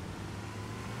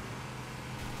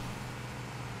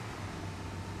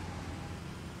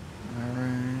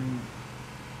 Alright.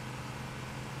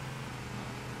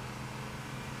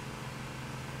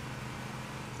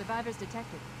 Survivors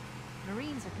detected.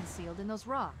 Marines are concealed in those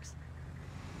rocks.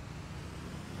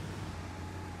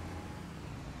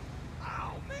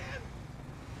 Oh, man!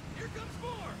 Here comes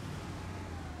more!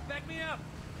 Back me up!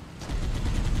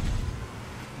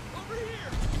 Over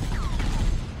here!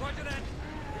 Roger that!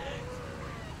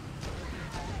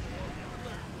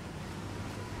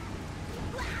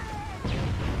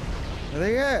 Where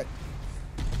they at?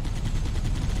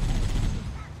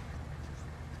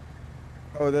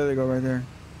 Oh, there they go, right there.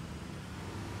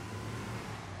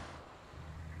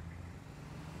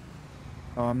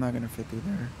 Oh, I'm not gonna fit through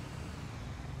there.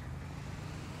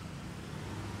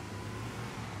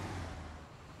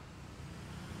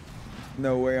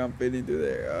 No way I'm fitting through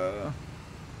there.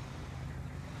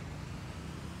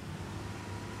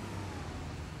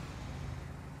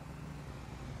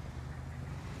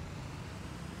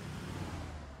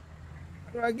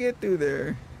 How do I get through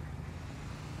there?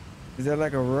 Is that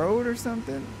like a road or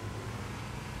something?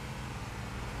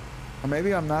 Or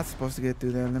maybe I'm not supposed to get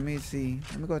through there. Let me see.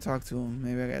 Let me go talk to him.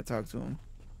 Maybe I gotta talk to him.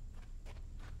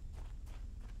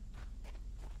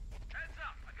 Heads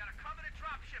up! I got a Covenant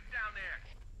dropship down there!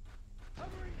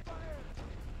 Covering fire!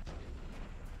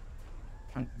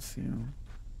 I don't see him.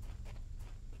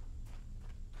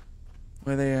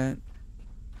 Where they at?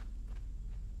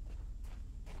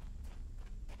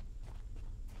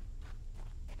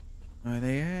 Where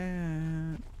they at?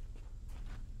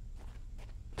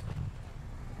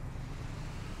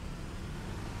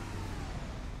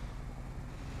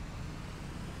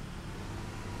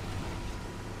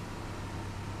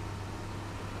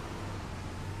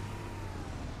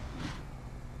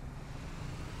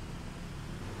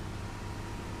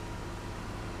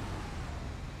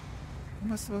 Where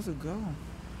am I supposed to go?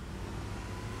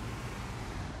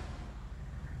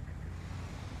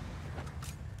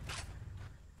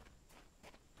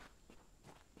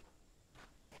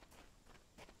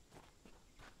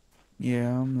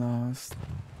 Yeah, I'm lost.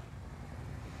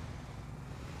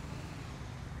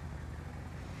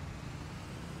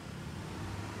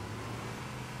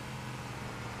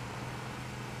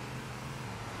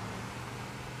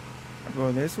 I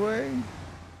go this way?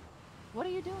 What are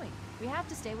you doing? We have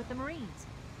to stay with the Marines.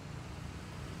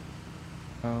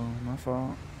 Oh, my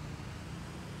fault.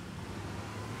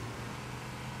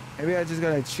 Maybe I just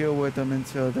gotta chill with them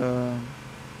until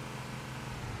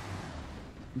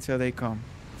they come.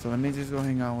 So let me just go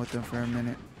hang out with them for a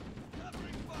minute.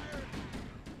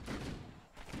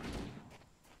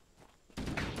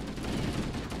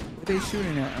 What are they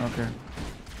shooting at? Okay.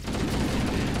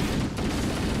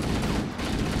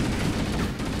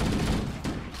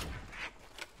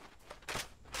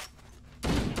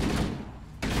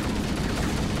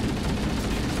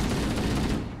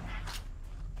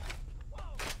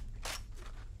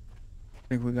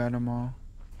 I think we got them all.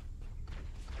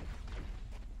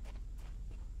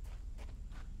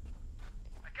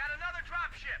 I got another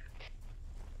dropship!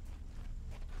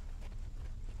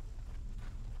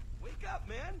 Wake up,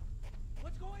 man!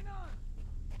 What's going on?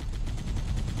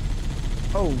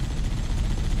 Oh.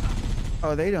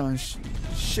 Oh, they done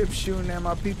ship shooting at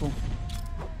my people.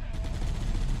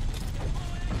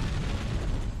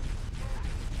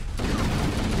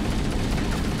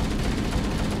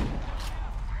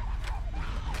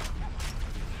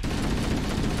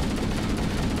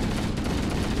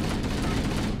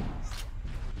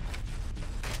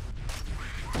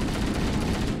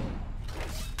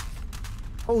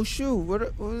 Oh shoot,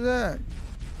 what was that?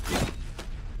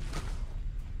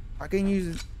 I can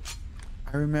use,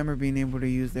 I remember being able to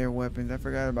use their weapons. I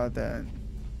forgot about that.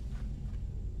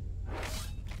 I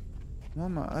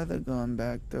want my other gun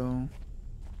back though.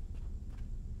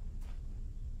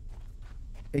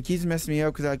 It keeps messing me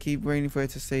up because I keep waiting for it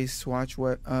to say swap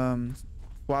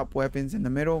weapons in the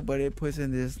middle, but it puts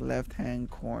in this left hand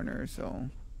corner, so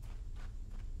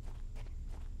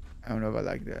I don't know if I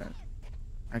like that.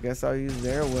 I guess I'll use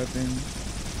their weapon.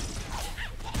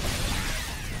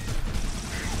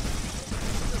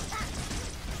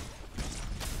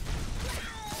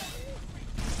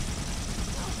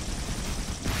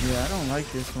 Yeah, I don't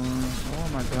like this one. I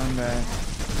want my gun back.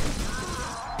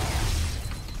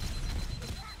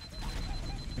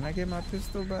 Can I get my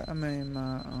pistol back? I mean,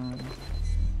 my,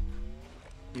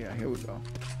 yeah, here we go.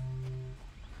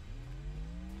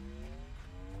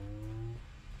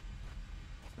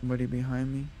 Somebody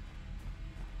behind me.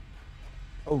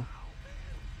 Oh.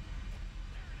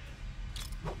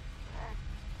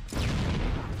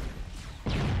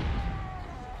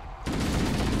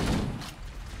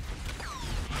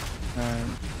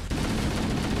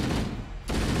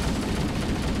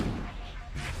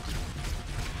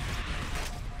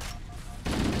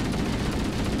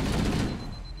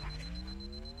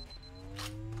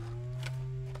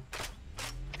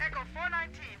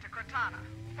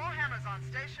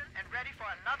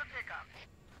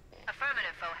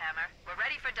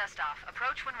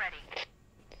 Approach when ready.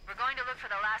 We're going to look for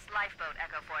the last lifeboat,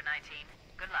 Echo 419.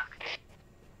 Good luck.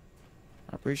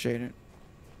 I appreciate it.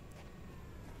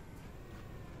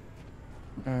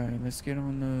 Alright, let's get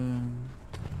on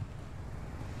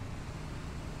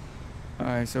the...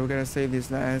 Alright, so we gotta save this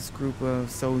last group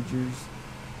of soldiers.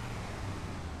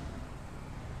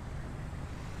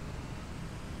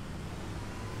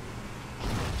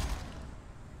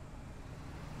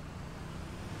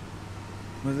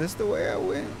 Was this the way I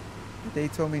went? They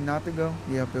told me not to go?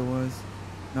 Yep, it was.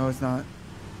 No, it's not.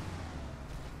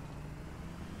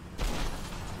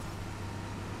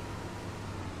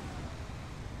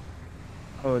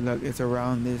 Oh, look, it's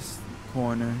around this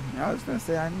corner. I was gonna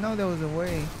say, I know there was a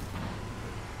way.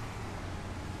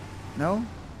 No?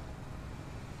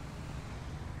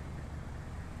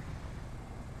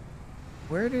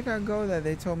 Where did I go that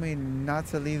they told me not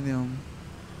to leave them?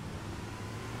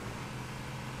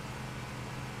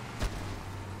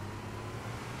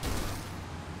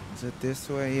 Is it this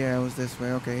way? Yeah, it was this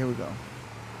way. Okay, here we go.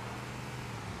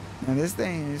 And this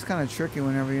thing is kind of tricky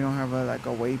whenever you don't have a, like a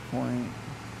waypoint.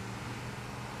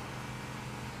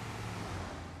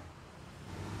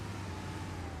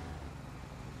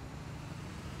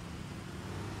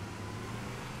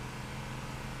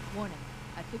 Warning.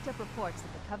 I picked up reports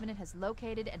that the Covenant has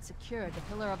located and secured the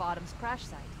Pillar of Autumn's crash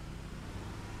site.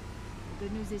 The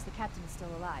good news is the captain is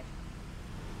still alive.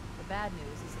 The bad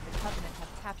news is that the Covenant have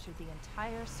captured the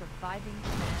entire surviving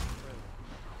command crew.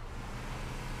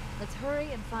 Let's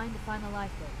hurry and find the final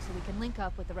lifeboat so we can link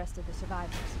up with the rest of the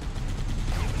survivors.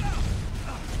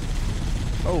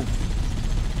 Oh.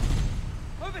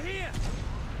 Over here!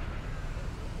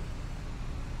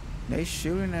 They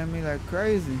shooting at me like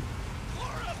crazy.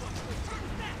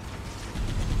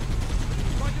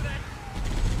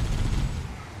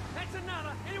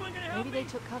 Maybe they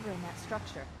took cover in that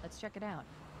structure. Let's check it out.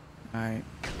 Alright.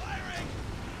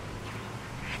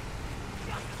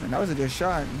 Man, that was a good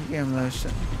shot. He gave him a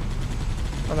shot.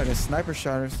 Oh, like a sniper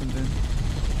shot or something.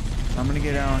 I'm gonna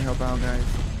get out and help out, guys.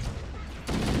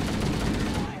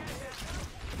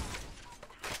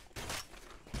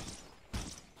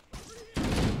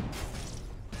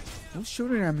 Who's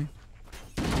shooting at me?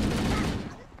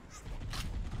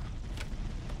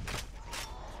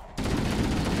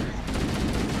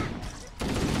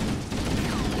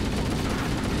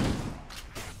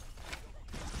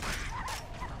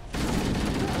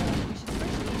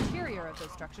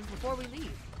 Before we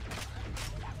leave.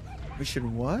 We should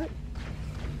what?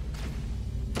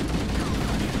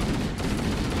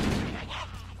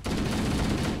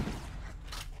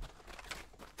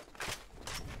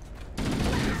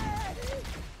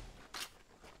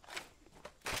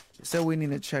 She said we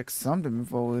need to check something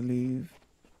before we leave.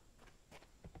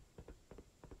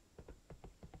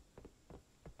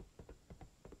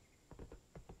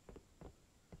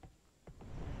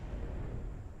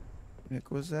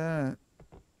 What was that?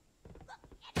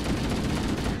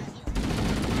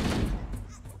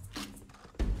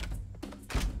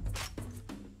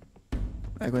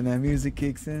 Like when that music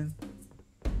kicks in.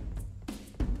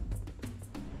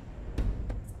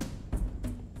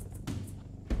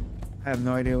 I have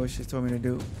no idea what she told me to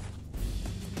do.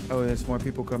 Oh, there's more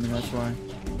people coming, that's why.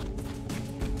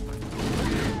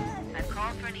 I've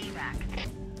called for an evac.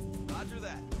 Roger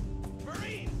that.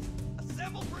 Marines,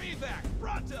 assemble for evac.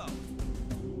 Pronto!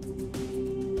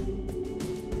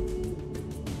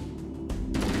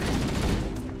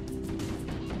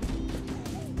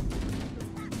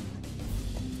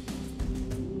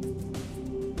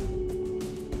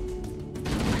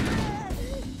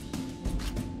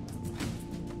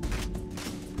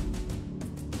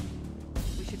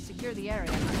 The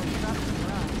area before we drop the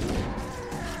garage.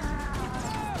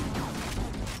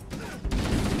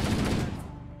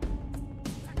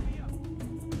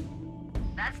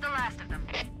 That's the last of them.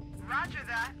 Roger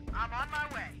that. I'm on my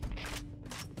way.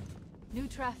 New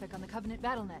traffic on the Covenant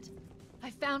BattleNet.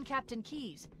 I found Captain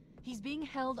Keyes. He's being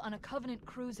held on a Covenant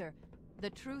cruiser, the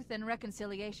Truth and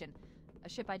Reconciliation, a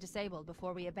ship I disabled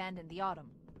before we abandoned the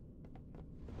Autumn.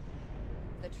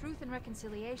 The Truth and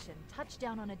Reconciliation touched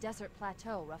down on a desert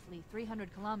plateau roughly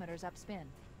 300 kilometers upspin.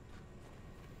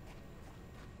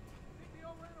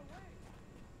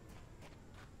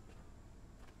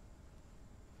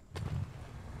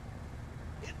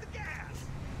 Hit the gas!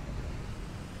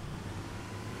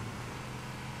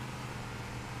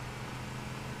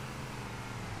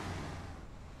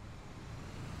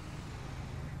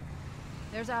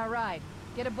 There's our ride.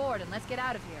 Get aboard and let's get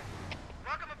out of here.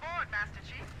 Welcome aboard, Master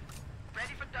Chief.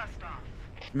 Ready for dust off.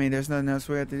 I mean, there's nothing else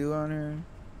we have to do on her.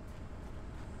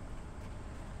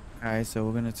 Alright, so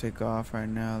we're gonna take off right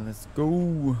now. Let's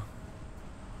go.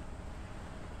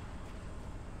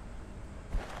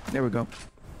 There we go.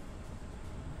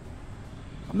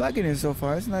 I'm liking it so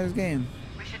far. It's a nice game.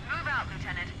 We should move out,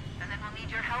 Lieutenant, and then we'll need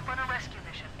your help on a rescue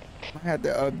mission. I had to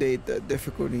update the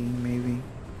difficulty, maybe.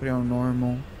 Put it on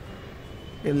normal.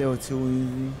 Get a little too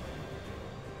easy.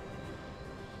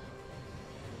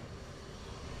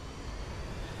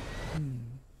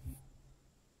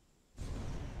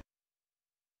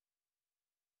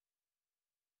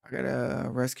 I gotta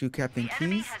rescue Captain The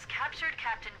enemy Keyes. has captured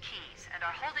Captain Keyes and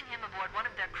are holding him aboard one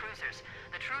of their cruisers,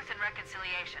 the Truth and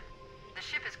Reconciliation. The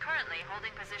ship is currently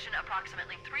holding position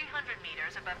approximately 300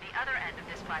 meters above the other end of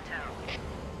this plateau.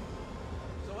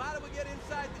 So how do we get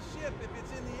inside the ship if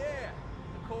it's in the air?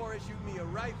 The Corps issued me a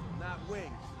rifle, not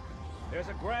wings. There's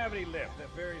a gravity lift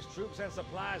that ferries troops and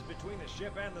supplies between the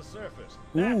ship and the surface.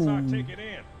 That's our ticket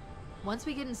in. Once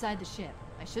we get inside the ship,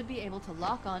 I should be able to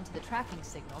lock on to the tracking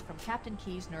signal from Captain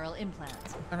Keyes' neural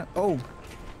implants. Oh.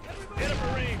 Hit a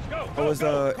Marines, go, I was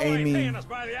aiming. paying us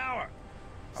by the hour.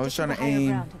 I was Stick trying to to the higher aim.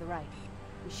 ground to the right.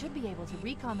 We should be able to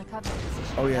recon the Covenant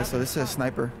position. Oh yeah, without so this is a being spotted.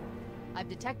 sniper. I've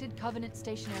detected Covenant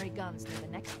stationary guns near the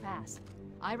next pass.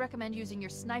 I recommend using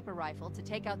your sniper rifle to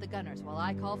take out the gunners while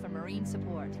I call for Marine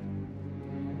support.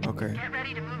 Okay. Get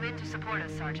ready to move in to support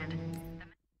us, Sergeant.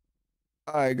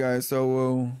 All right, guys.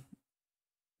 So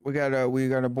we got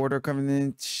a border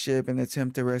Covenant ship and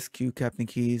attempt to rescue Captain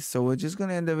Keyes. So we're just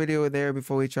gonna end the video there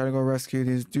before we try to go rescue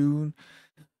this dude.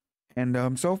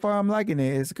 And so far I'm liking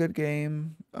it. It's a good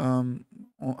game. I'm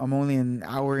only an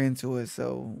hour into it,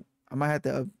 so I might have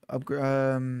to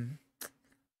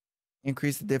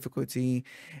increase the difficulty.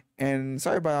 And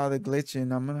sorry about all the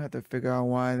glitching. I'm gonna have to figure out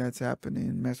why that's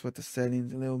happening. Mess with the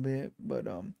settings a little bit. But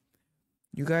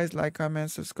you guys like,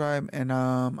 comment, subscribe, and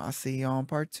I'll see you on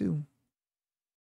part 2.